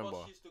you can remember.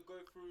 Bus used to go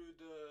through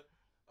the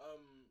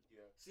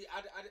Yeah. See,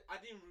 I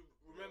didn't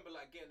remember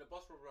like getting the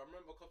bus from. I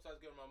remember a couple times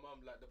going with my mum.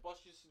 Like the bus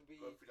used to be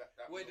Go through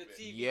that where the little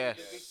bit. TV, Yes.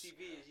 the big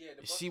TV is. Yeah.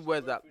 The You bus see used to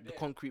where go that through the there.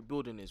 concrete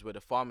building is, where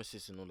the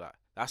pharmacist and all that.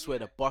 That's where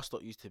the Yeah. bus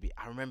stop used to be.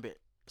 I remember it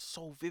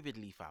so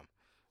vividly, fam.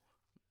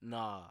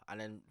 Nah, and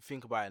then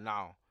think about it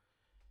now.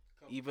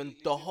 Even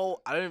Completely the whole,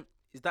 different. I don't.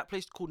 Is that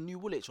place called New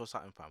Woolwich or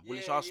something, fam?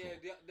 Woolwich Yeah, Arsenal.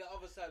 yeah, the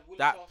other side, Woolwich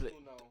That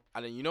Arsenal now.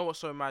 And then you know what's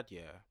so mad,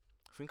 yeah?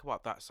 Think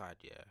about that side,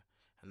 yeah.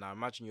 And now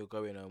imagine you're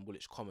going on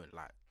Woolwich Common,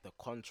 like the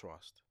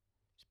contrast.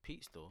 It's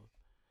peak still.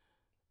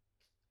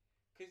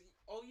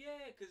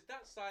 Cause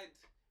that side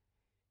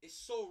is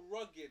so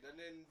rugged, and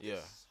then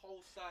this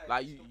whole side.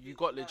 Like is you completely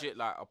got nice. legit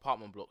like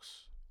apartment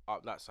blocks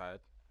up that side,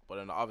 but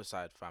on the other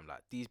side, fam,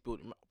 like these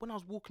buildings. When I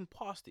was walking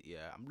past it,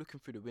 yeah, I'm looking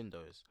through the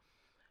windows,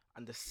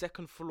 and the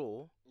second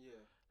floor,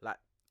 Yeah. like,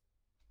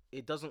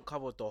 it doesn't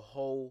cover the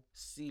whole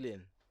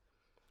ceiling.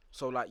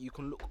 So like you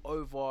can look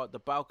over the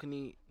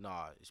balcony.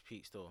 Nah, it's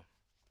peak still.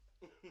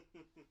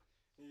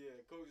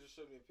 Yeah, Coach just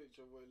showed me a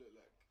picture of what it looked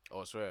like.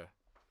 Oh, I swear.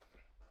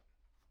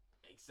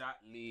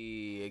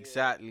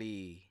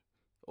 Exactly.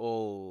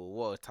 Oh,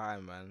 what a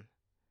time, man.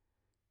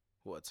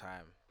 What a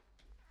time.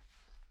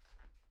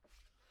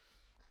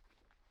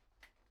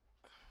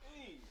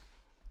 Hey.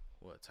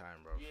 What a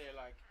time, bro. Yeah,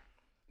 like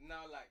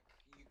now, like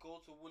you go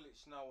to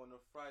Woolwich now on a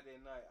Friday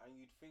night, and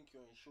you'd think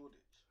you're in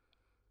Shoreditch.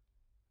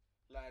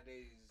 Like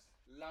there's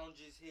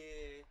lounges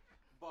here,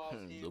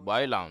 bars here. with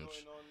Dubai something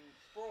lounge. going on.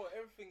 Bro,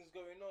 everything's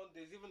going on.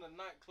 There's even a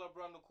nightclub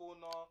around the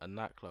corner. A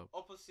nightclub.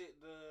 Opposite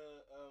the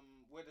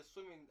where the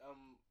swimming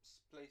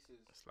place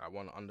is. It's like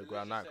one The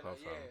underground leisure nightclub,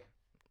 centre, fam.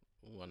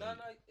 yeah. One No,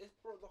 it's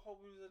bro, the whole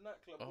was a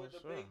nightclub Oh, where the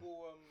sure.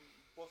 bagel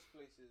boss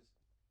place is.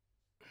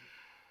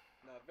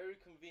 Nah, very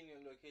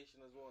convenient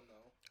location as well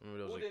now.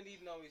 Remember All there was they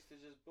need now is to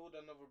just build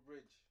another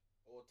bridge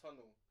or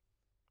tunnel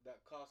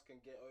that cars can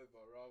get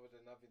over rather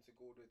than having to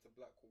go all the way to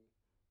Blackwall.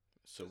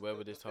 so 'Cause where the-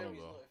 would this the tunnel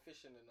ferry's go? not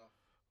efficient enough.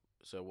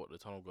 So what, the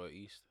tunnel go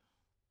east?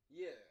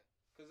 Yeah,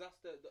 because that's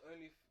the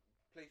only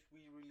place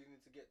we really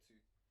need to get to.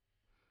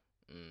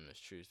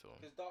 It's true still.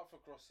 Because Dartford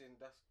Crossing,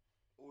 that's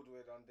all the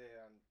way down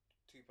there and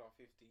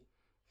 £2.50.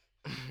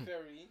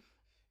 Ferry,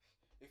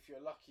 if you're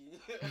lucky,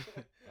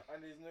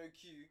 and there's no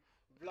queue.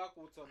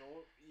 Blackwall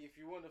Tunnel, if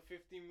you want a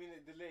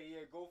 15-minute delay,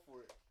 yeah, go for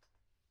it.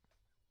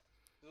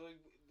 So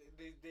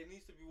there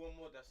needs to be one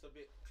more that's a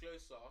bit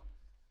closer,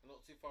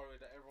 not too far away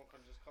that everyone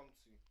can just come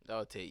to. That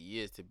would take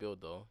years to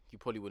build though. You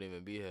probably wouldn't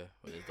even be here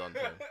when it's done.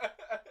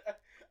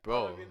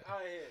 Bro, been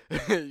out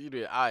here. You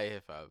do it out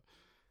here, fam.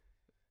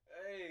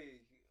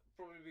 Hey,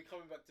 probably be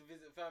coming back to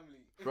visit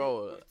family.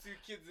 Bro, with 2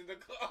 kids in the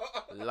car.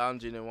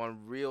 Lounging in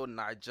one real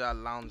Niger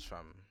lounge,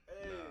 fam.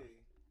 Hey,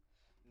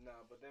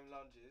 nah, but them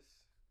lounges,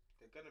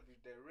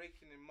 they're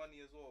raking in money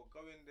as well.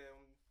 Going there,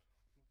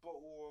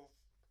 bottle of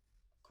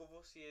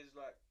Courvoisier is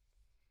like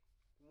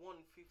 £150,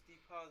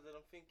 and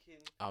I'm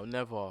thinking I'll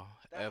never,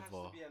 that ever, has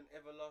to be an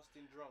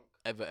everlasting drunk.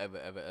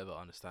 ever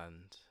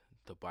understand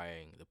the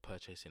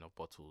purchasing of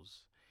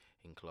bottles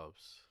in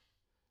clubs.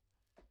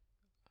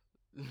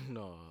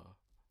 No.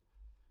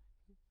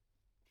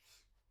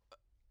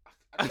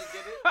 I don't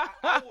get it.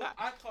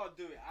 I can't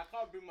do it. I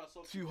can't bring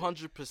myself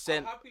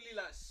 200% happily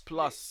like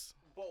plus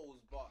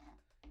bottles, but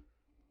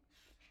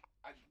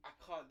I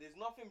can't. There's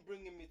nothing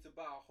bringing me to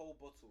buy a whole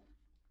bottle.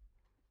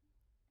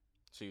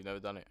 So you've never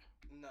done it?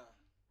 Nah.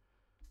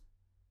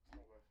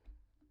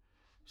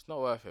 It's not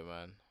worth it,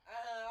 man.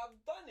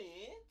 I've done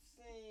it.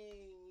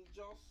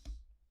 Just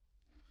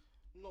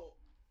not.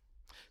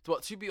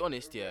 But to be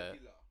honest,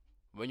 irregular.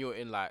 when you're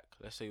in like,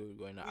 let's say you're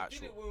going to We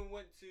actual. did it when we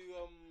went to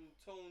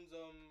Tone's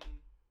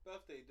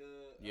birthday.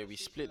 We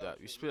split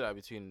that. We split that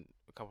between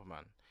a couple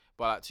man.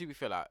 But like, to be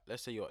fair, like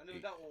let's say I know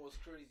that one was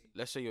crazy.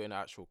 Let's say you're in an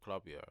actual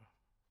club,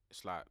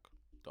 it's like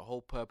the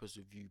whole purpose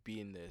of you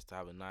being there is to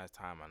have a nice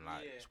time and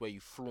like it's where you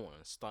flaunt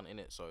and stunt in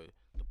it. So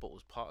the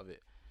bottle's part of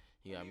it.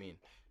 You know what I mean?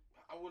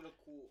 I wouldn't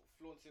call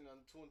flaunting and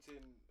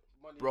taunting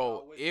money.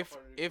 Bro, if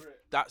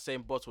that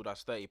same bottle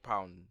that's £30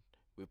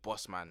 with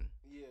Bossman,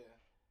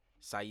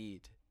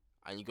 Saeed,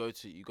 and you go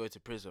to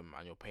Prism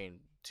and you're paying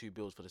 2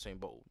 bills for the same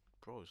bottle,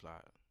 bro, it's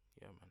like,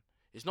 yeah, man.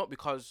 It's not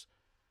because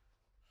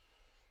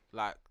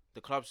like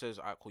the club says,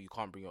 alright, cool, you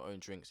can't bring your own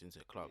drinks into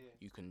the club.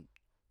 You can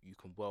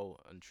well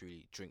and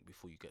truly drink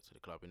before you get to the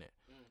club, innit?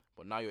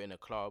 But now you're in a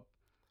club.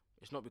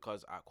 It's not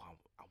because I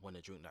want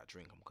to drink that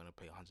drink. I'm gonna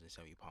pay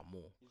 £170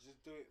 more. You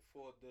just do it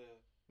for the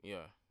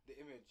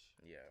image.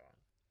 Yeah,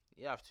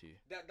 you have to.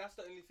 That's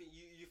the only thing.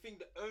 You think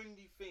the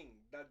only thing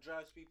that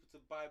drives people to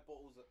buy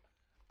bottles at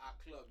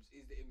clubs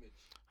is the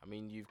image. I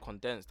mean, you've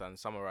condensed and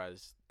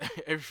summarized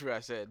everything I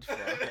said.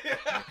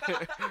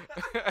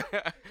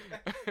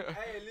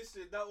 Hey,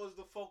 listen, that was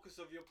the focus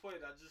of your point.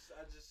 I just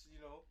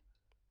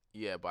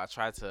Yeah, but I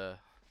tried to.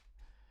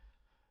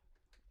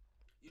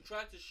 You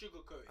tried to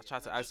sugarcoat it. I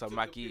tried to add some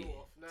Maggi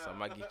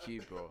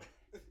cube, bro.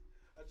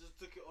 I just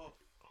took it off.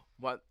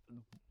 But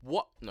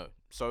what? No.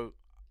 So,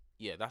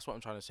 yeah, that's what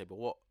I'm trying to say. But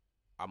what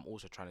I'm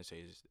also trying to say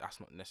is that's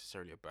not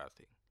necessarily a bad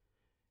thing.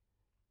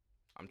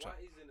 Why isn't it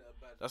a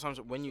bad thing? That's what I'm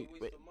saying. When you,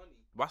 waste of money.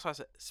 That's why I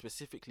said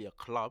specifically a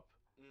club.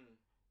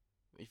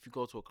 If you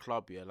go to a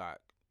club, like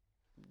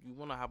you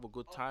want to have a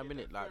good time in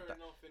it, like that.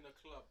 Enough in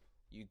a club.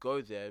 You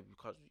go there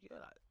because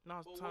like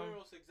now's but time. Where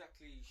else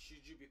exactly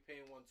should you be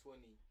paying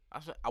 120?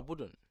 I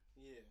wouldn't.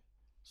 Yeah.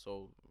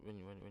 So when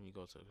you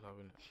go to the club,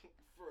 innit?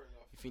 Fair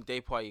enough. You think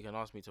day party you can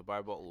ask me to buy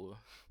a bottle?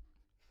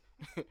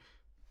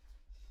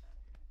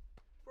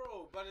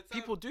 Bro, by the time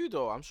people do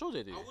though. I'm sure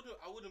they do.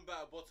 I wouldn't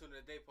buy a bottle in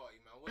a day party,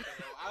 man. What the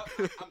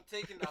hell? I'm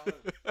taking that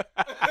home.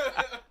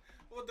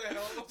 What the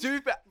hell? To be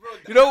fair, bro,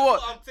 you know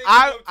what?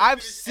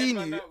 I've seen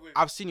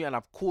you and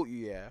I've caught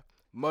you. Yeah,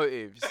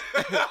 motives.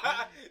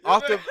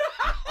 after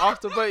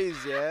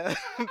motives,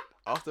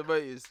 after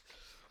motives.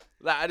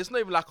 Like, and it's not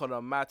even like on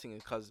a mad thing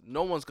because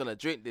no one's gonna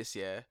drink this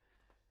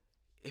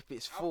if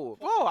it's full.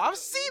 Bro, I've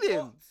seen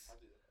him.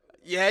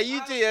 Yeah,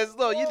 you do as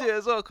well. You do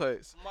as well,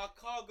 Coates. My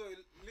cargo.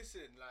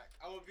 Listen, like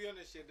I'm gonna be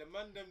honest here. The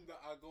man them that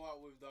I go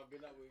out with, that I've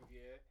been out with,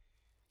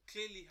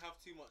 clearly have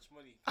too much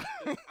money,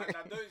 and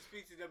I don't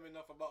speak to them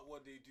enough about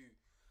what they do.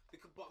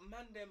 But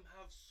man them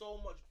have so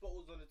much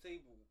bottles on the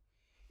table.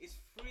 It's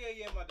 3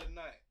 a.m. at the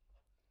night.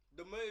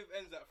 The motive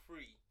ends at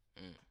 3.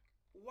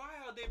 Why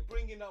are they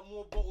bringing out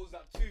more bottles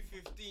at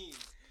 2:15?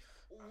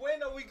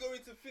 When are we going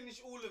to finish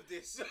all of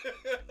this?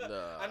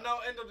 Nah. And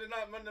now end of the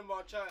night, man them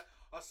are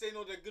saying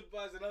all their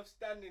goodbyes, and I'm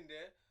standing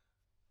there.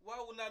 Why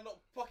would I not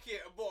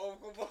pocket a bottle of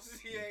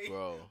Courvoisier?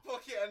 Bro.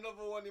 Pocket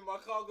another one in my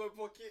cargo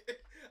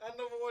pocket.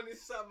 Another one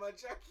inside my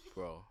jacket.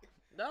 Bro.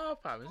 No,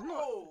 fam,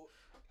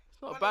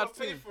 it's not a bad bad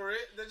thing. Pay thing. for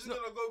it. They're just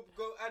gonna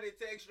go add it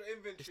to extra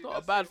inventory. It's not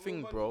a bad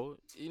thing, bro.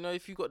 You know,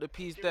 if you got the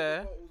peas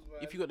there,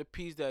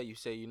 you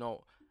say, you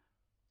know,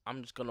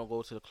 I'm just gonna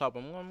go to the club.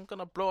 I'm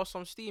gonna blow off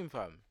some steam,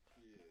 fam.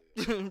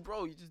 Yeah.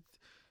 Bro,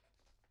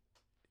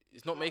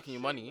 it's not making you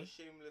money.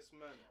 Shameless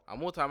man. And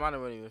more time,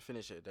 man, won't even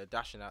finish it. They're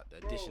dishing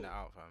it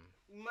out, fam.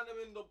 Man,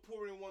 I end up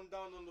pouring one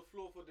down on the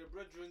floor for their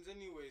brethrens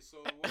anyway. So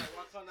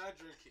why can't I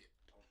drink it?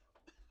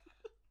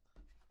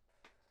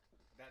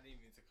 That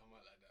didn't mean to come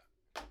out like that.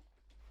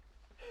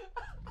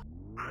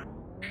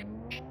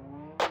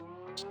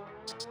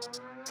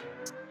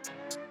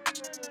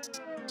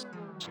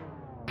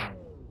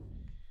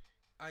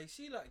 I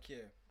see, like,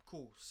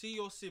 cool. See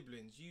your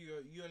siblings.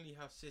 You only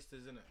have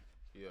sisters, innit?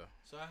 Yeah.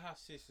 So I have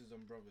sisters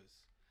and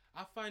brothers.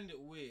 I find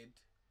it weird.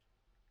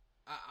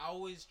 I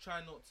always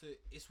try not to.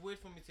 It's weird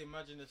for me to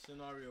imagine a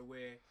scenario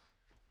where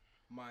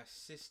my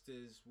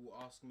sisters will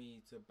ask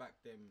me to back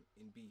them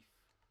in beef.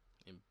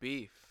 In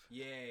beef.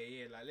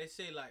 Yeah. Like let's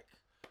say like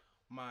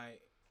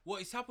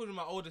it's happened with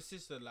my older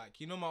sister. Like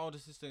you know my older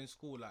sister in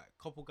school. Like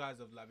couple guys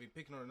have like been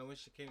picking on her. And when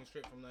she came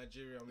straight from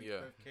Nigeria, and we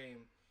both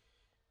came.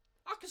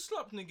 I can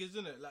slap niggas,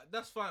 innit? Like,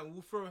 that's fine.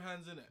 We'll throw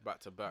hands, innit?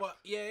 Back to back. But,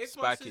 yeah, if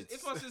my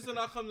sister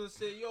now comes and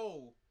say,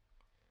 yo...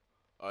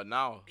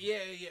 now? Yeah.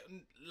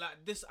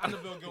 Like, this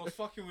Annabelle girl's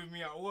fucking with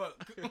me at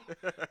work.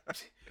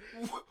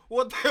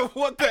 What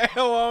the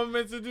hell am I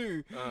meant to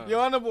do?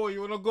 Yo, Annabelle, you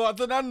want to go out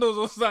to Nando's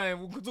or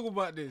something? We could talk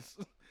about this.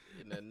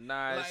 In a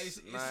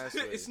nice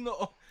way. It's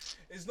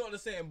not the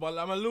same. But,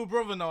 like, my little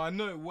brother now, I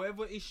know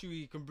whatever issue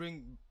he can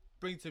bring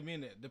to me,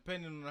 innit?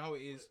 Depending on how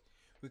it is,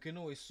 we can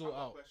always sort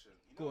out.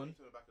 Go on.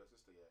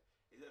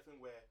 Is it a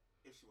thing where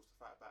if she was to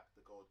fight back,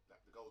 the girl was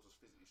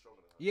just physically stronger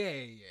than her?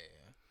 Yeah.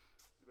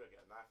 You better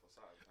get a knife or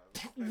something.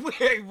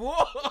 Wait,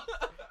 what?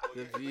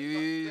 The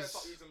views.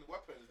 Start using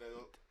weapons.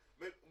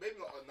 Maybe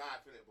not a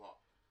knife, innit, but...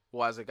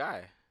 What, as a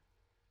guy?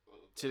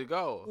 To the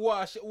girl?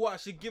 What, I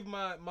should give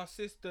my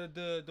sister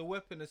the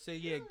weapon and say,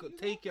 yeah, go,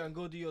 take it and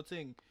go do your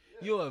thing.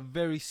 Yeah. You're a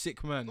very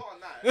sick man. Not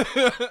a knife.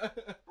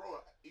 Bro,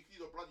 if you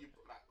use a bloody...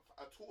 Like,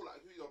 a tool, like,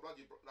 if you use a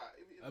bloody... Like,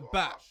 if you a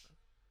bat.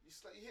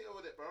 You hit her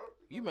with it, bro.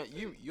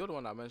 You're the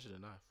one that mentioned the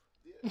knife.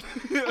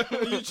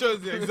 Yeah. You chose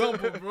the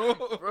example, bro.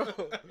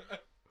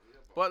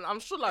 But I'm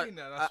sure, like,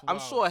 I'm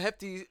sure a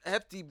hefty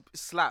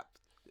slap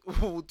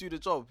will do the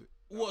job.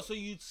 What? So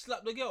you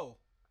slap the girl?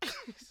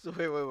 So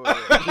wait.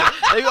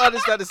 Let me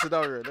understand the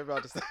scenario.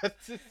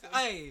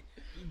 Hey,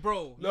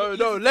 bro.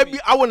 No.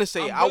 I want to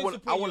say it. I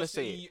want to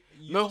say it.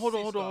 No,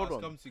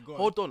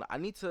 hold on. I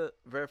need to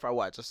verify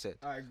what I just said.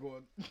 Alright, go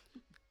on.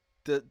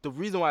 The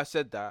reason why I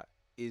said that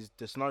is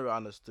the scenario I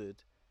understood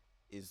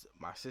is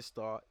my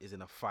sister is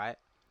in a fight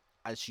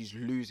and she's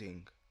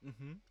losing.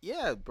 Mm-hmm.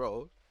 Yeah,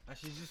 bro. And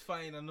she's just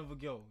fighting another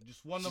girl.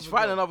 She's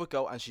fighting another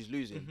girl and she's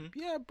losing. Mm-hmm.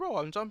 Yeah, bro,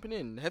 I'm jumping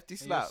in. Hefty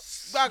slap.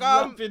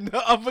 Slapping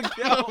the other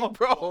girl,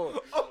 bro.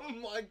 Oh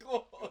my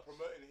god. You're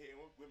promoting hitting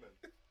women.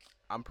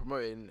 I'm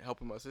promoting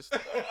helping my sister.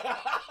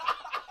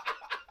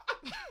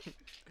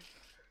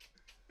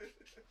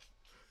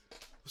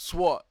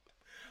 SWAT.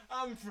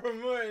 I'm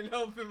promoting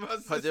helping my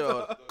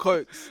sister.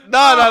 Cokes.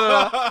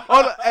 No.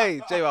 Hold on. Hey,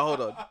 J-Wa,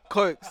 hold on.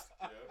 Cokes.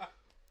 Yeah.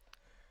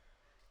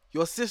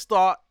 Your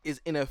sister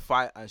is in a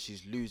fight and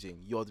she's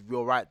losing.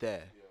 You're right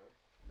there. Yeah.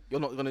 You're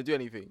not gonna do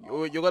anything.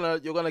 You're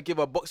gonna give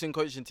her boxing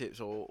coaching tips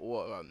or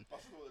what? I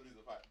still want to lose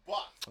the fight,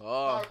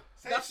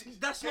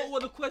 but that's not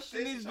what the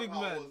question is, big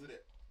man.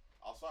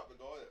 I'll swipe the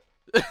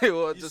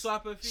girl. You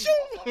swipe her feet.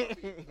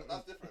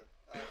 That's different.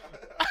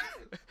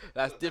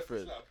 That's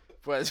different.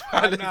 But it's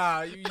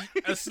nah,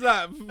 a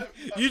slap.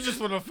 You just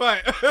want to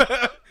fight.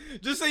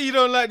 Just say you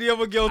don't like the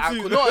other girl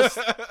too.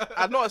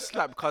 I'm not a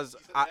slap because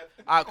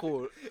I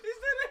cool.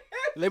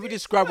 Let me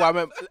describe what I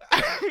meant.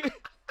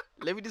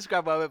 Let me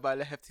describe what I meant by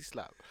a hefty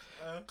slap.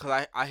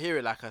 Because I hear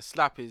it like a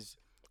slap is...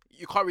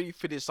 You can't really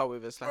finish something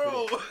with a slap.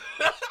 Bro.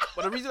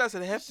 But the reason I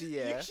said hefty,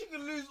 yeah... She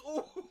can lose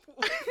all...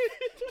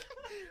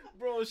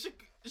 Bro, she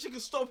can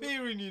stop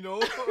hearing, you know?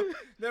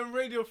 Them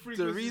radio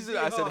frequencies. The reason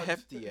I said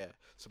hefty, yeah.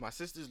 So my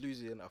sister's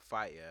losing a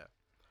fight, yeah.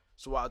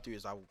 So what I'll do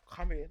is I'll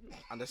come in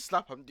and the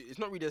slap... It's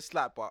not really a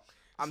slap, but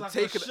I'm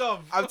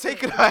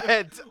taking her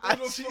head.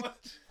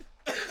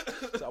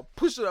 So I'll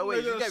push her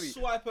away. You get me?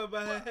 Swipe her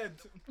by her head.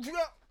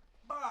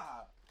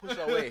 Push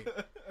her away.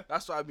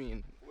 That's what I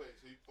mean. Wait,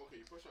 so you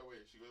push her away.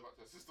 She goes back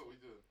to her sister. What are you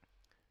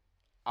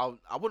doing?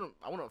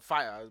 I wouldn't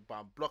fight her, but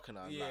I'm blocking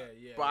her.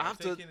 Yeah. But I have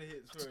to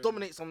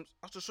dominate some.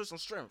 I have to show some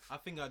strength. I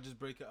think I'd just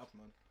break it up,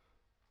 man.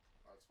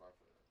 That's fine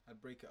for you.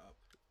 I'd break it up.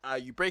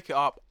 You break it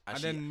up, and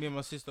then me and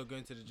my sister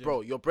going to the gym.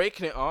 Bro, you're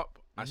breaking it up,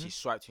 and she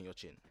swiped in your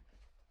chin.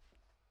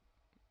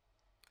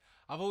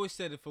 I've always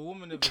said if a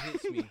woman ever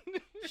hits me,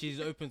 she's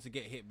open to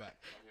get hit back.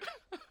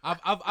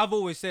 I've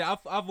always said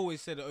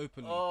it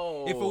openly.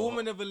 Oh. If a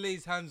woman ever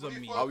lays hands on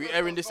me, are we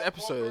airing this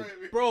episode?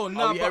 Bro,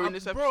 no, are we airing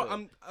this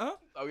episode? Bro,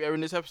 Are we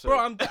airing this episode? Bro,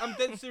 I'm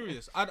dead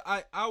serious.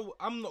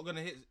 I'm not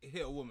gonna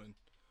hit a woman,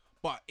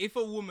 but if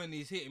a woman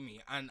is hitting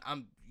me and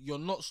you're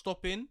not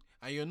stopping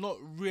and you're not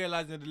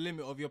realizing the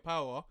limit of your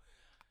power,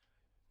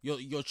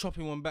 you're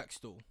chopping one back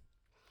still.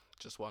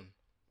 Just one.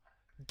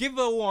 Give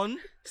her one,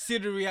 see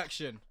the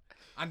reaction.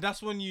 And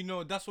that's when you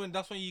know. That's when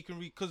you can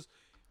read. Cause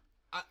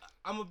I'm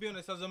gonna be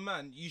honest. As a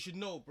man, you should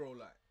know, bro.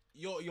 Like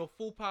your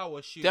full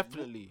power should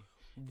definitely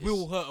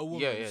will hurt a woman.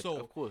 Yeah, so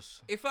of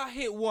course. If I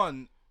hit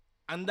one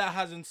and that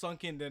hasn't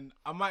sunk in, then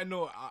I might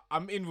know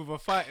I'm in with a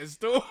fighter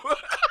still.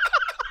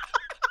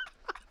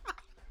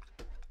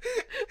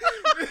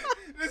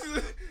 This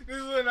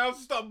is when I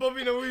start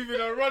bobbing and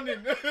weaving and running.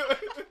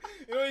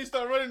 You know, you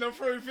start running and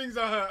throwing things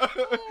at her.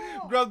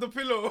 Grab the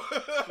pillow.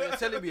 So you're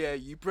telling me,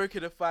 you broke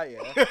in a fight,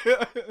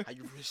 and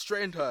you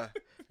restrained her.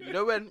 You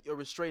know when you're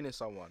restraining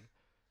someone,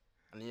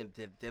 and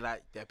they're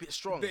a bit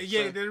strong.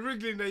 They're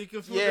wriggling that you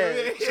can feel.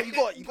 Yeah, so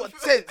you got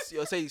tense.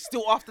 You're saying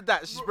still after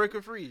that she's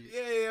broken free.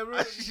 Yeah,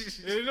 bro.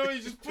 You know,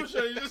 you just push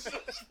her. You just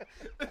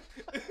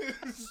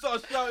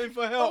start shouting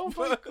for help.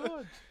 Oh my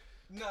god.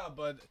 Nah,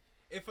 but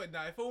if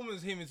a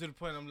woman's hitting me to the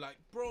point, I'm like,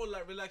 bro,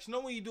 like relax. You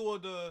know when you do all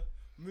the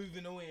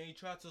moving away and you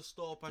try to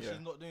stop and she's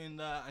not doing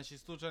that and she's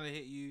still trying to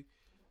hit you.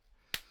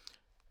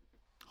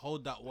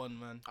 Hold that one,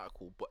 man. Alright,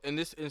 cool. But in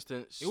this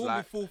instance, it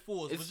won't be full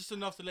force, but just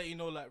enough to let you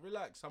know, like,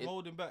 relax. I'm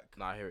holding back.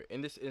 Nah, I hear it.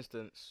 In this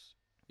instance,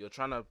 you're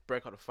trying to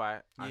break up the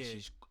fight, and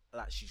she's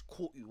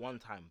caught you one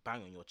time,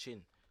 bang on your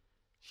chin.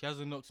 She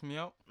hasn't knocked me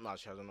out. Nah,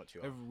 she hasn't knocked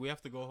you out. We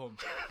have to go home,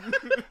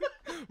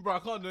 bro. I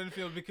can't do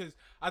anything else because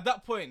at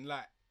that point,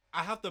 like,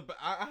 I have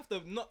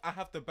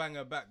to bang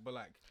her back, but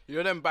like, you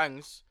know them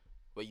bangs.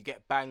 But you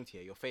get banged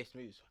here, your face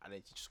moves, and then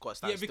you just gotta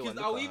stand still. Yeah,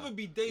 because I'll even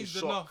be dazed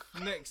enough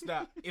next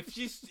that if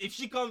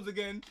she comes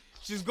again,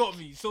 she's got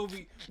me. So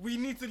we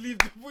need to leave.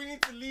 We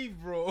need to leave,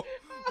 bro.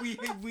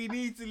 We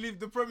need to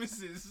leave the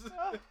premises.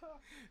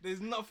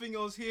 There's nothing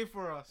else here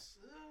for us,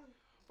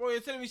 bro. You're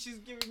telling me she's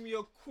giving me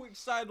a quick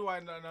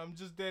sidewinder, and I'm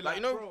just there like,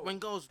 you know, bro. when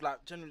girls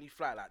like generally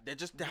fly, like their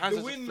hands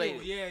are just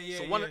flailing. Yeah.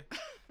 So one,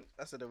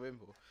 that's at the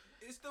windmill.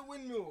 It's the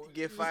windmill.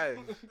 Get 5.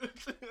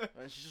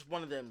 And she's just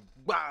one of them,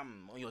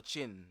 bam, on your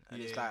chin. And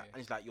it's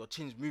like your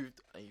chin's moved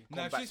and you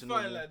come back to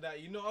normal. She's fine like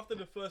that. You know, after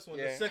the first one,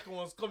 the second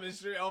one's coming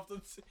straight after.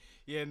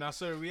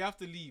 Sorry, we have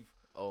to leave.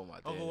 Oh my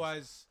days.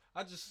 Otherwise,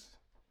 I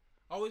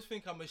always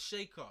think I'm a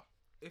shaker.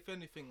 If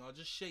anything, I'll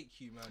just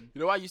shake you, man. You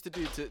know what I used to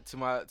do to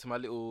my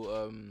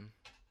little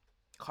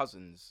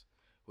cousins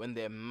when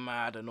they're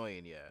mad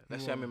annoying,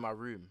 Let's say I'm in my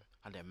room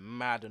and they're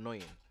mad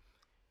annoying.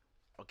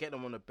 I'll get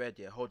them on the bed,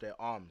 hold their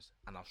arms,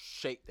 and I'll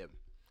shake them.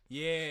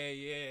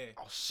 Yeah.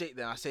 I'll shake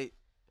them. I say,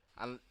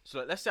 and so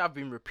like, let's say I've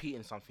been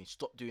repeating something.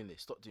 Stop doing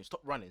this. Stop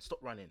running.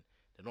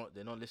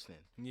 They're not listening.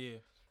 Yeah.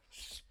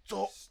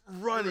 Stop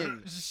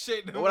running. Just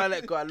shake them. But when I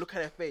let go, I look at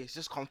their face,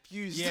 just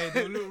confused. Yeah,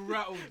 they look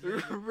rattled.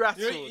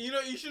 Rattled. You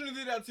know, you shouldn't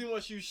do that too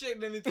much. You shake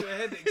them into a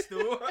headache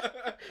still.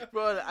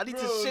 Bro, I need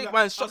to shake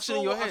my instruction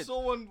in your head. I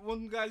saw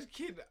one guy's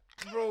kid.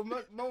 Bro,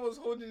 man was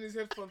holding his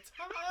head for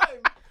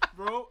time.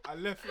 Bro, I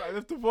left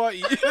the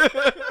party.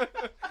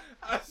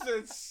 I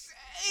said,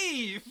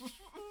 save.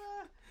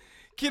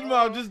 Kid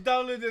man just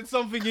downloaded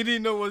something he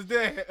didn't know was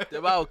there. The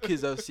amount of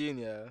kids I've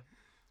seen,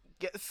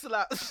 get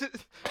slapped. And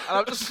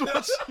I'm just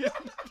watching.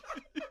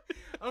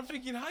 I'm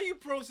thinking, how you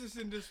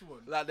processing this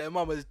one? Like their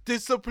mum has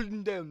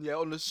disciplined them,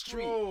 on the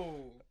street.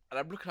 Bro. And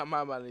I'm looking at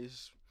my man and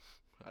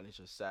it's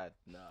just sad.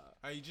 Nah.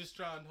 And you just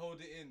try and hold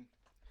it in.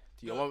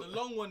 The want...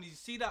 long one, you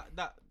see that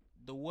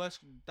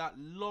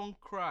long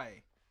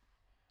cry.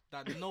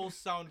 That no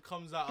sound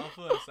comes out at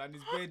first and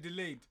it's very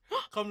delayed.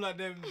 Come like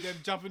them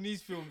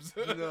Japanese films.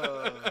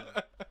 No.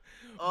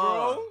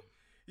 Bro,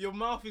 your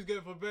mouth is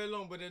going for very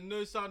long, but then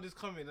no sound is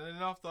coming. And then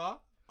after,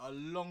 a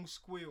long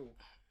squeal.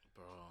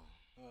 Bro.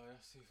 Oh,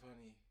 that's too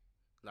funny.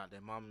 Like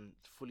their mum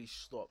fully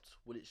stopped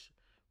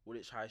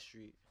Woolwich High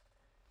Street,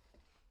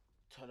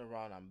 turn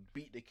around and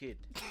beat the kid.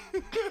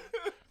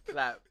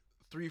 Like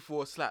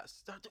 3-4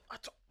 slaps.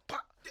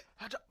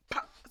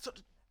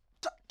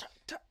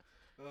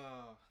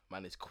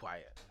 Man, it's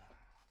quiet.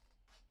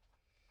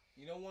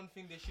 You know, one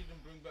thing they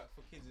shouldn't bring back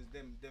for kids is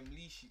them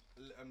leash,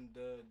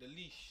 the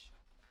leash.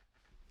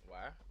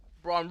 Why?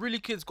 Bro, really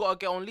kids gotta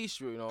get on leash,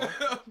 you know.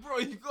 Bro,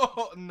 you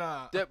got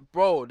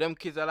them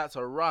kids that like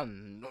to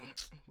run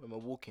when we're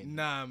walking.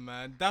 Nah,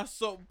 man, that's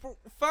so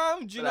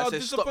fam. Do you know how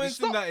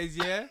disappointing that is?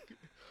 Yeah,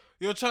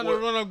 you're trying to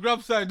run on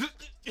grab side.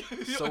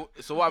 So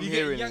what I'm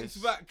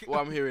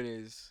hearing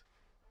is,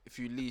 if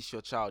you leash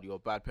your child, you're a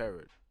bad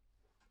parent.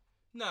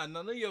 Nah,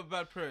 you're a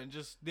bad parent.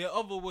 Just there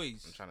are other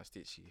ways. I'm trying to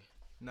stitch you.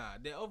 Nah,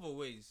 there are other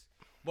ways.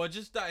 But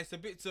just that, it's a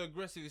bit too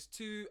aggressive. It's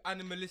too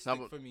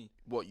animalistic for me.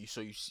 What you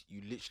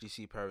literally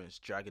see parents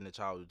dragging the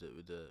child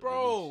with the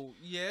bro,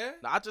 yeah.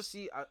 Now I just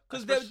see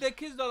because their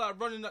kids are like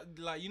running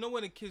like, you know,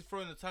 when a kid's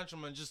throwing a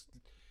tantrum and just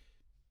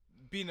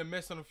being a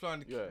mess on the floor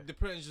and the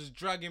parents just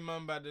dragging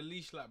man by the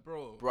leash, like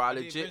bro. I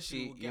legit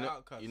see you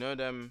know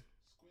them.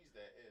 Squeeze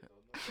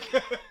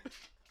their ears.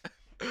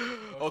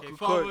 Okay,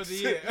 father of the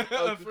year.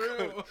 For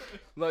real.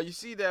 No, you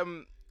see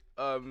them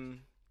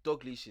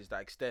dog leashes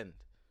that extend.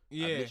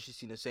 Yeah, I've literally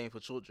seen the same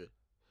for children.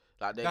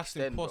 Like they that's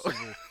extend,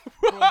 impossible.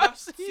 Bro,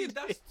 that's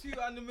too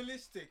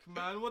animalistic,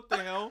 man. What the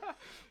hell?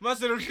 Man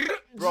said,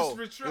 bro,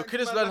 your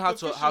kids learn how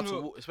to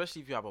walk, walk,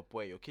 especially if you have a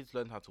boy. Your kids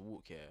learn how to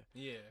walk here.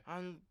 Yeah.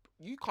 And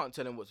you can't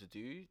tell them what to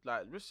do.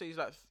 Like, let's say he's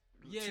like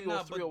 2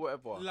 or 3 or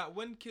whatever. Like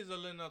when kids are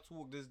learning how to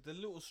walk, there's the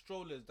little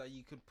strollers that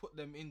you could put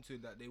them into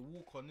that they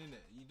walk on, innit?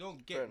 You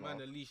don't get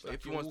a leash. Like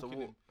if he wants to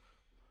walk,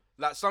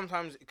 like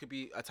sometimes it could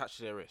be attached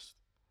to their wrist.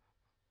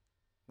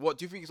 What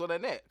do you think it's on their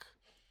neck?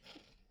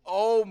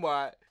 Oh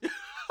my!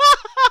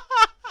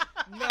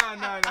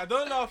 Nah.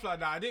 Don't laugh like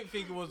that. I didn't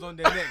think it was on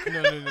their neck.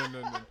 No.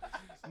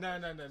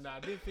 No. I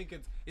didn't think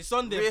it's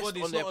on their wrist,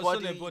 body. On their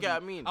body. You get what I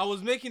mean? I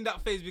was making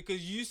that face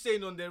because you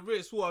saying on their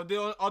wrist. What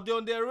are they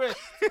on their wrist?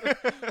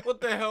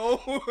 What the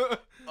hell?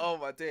 Oh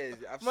my days!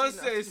 Man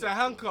say it's a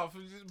handcuff.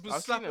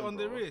 Slap it on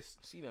the wrist.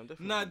 I've seen them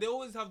definitely. Nah, they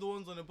always have the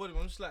ones on the body.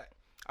 I'm just like,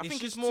 I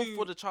think it's more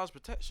for the child's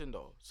protection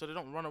though, so they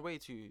don't run away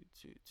too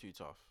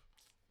tough.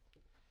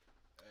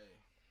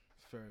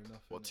 fair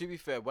enough. Well, innit? to be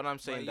fair, when I'm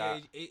saying But yeah,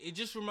 that, it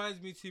just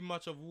reminds me too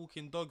much of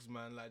walking dogs,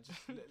 man. Like, just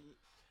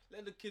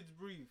let the kids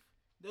breathe.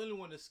 They only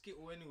want to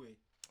skittle anyway.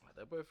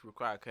 they both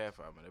require care,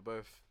 fam,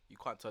 and you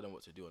can't tell them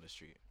what to do on the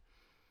street.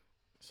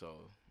 So,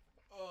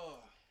 Oh,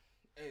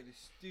 hey, the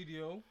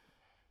studio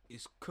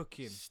is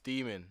cooking.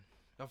 steaming.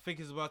 I think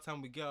it's about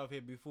time we get out of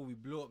here before we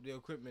blow up the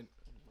equipment.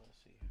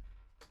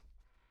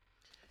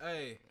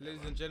 Hey,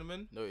 ladies and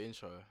gentlemen, No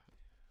intro.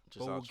 Just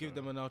but we'll outro. give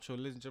them an outro.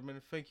 Ladies and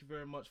gentlemen, thank you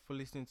very much for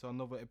listening to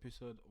another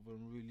episode of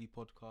Unruly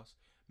Podcast.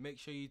 Make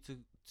sure you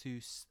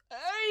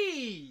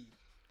hey!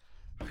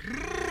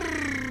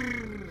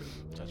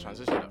 Should I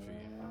transition that for you?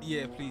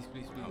 Yeah, please.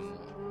 Sounds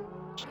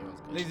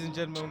good. Ladies and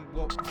gentlemen,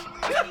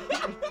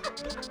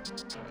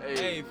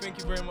 hey, thank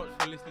you very much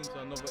for listening to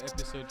another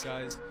episode,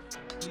 guys.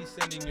 Please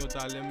send in your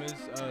dilemmas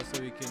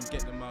so we can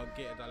get them out,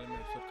 get a dilemma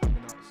episode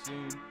coming out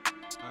soon.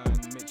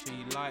 And make sure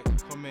you like,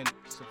 comment,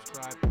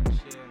 subscribe, and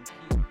share, and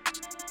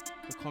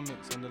keep the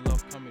comments and the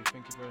love coming.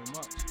 Thank you very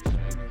much. It's been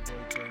your boy,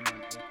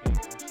 J-Man,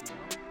 aka Oshi.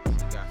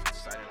 You guys,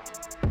 signing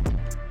out.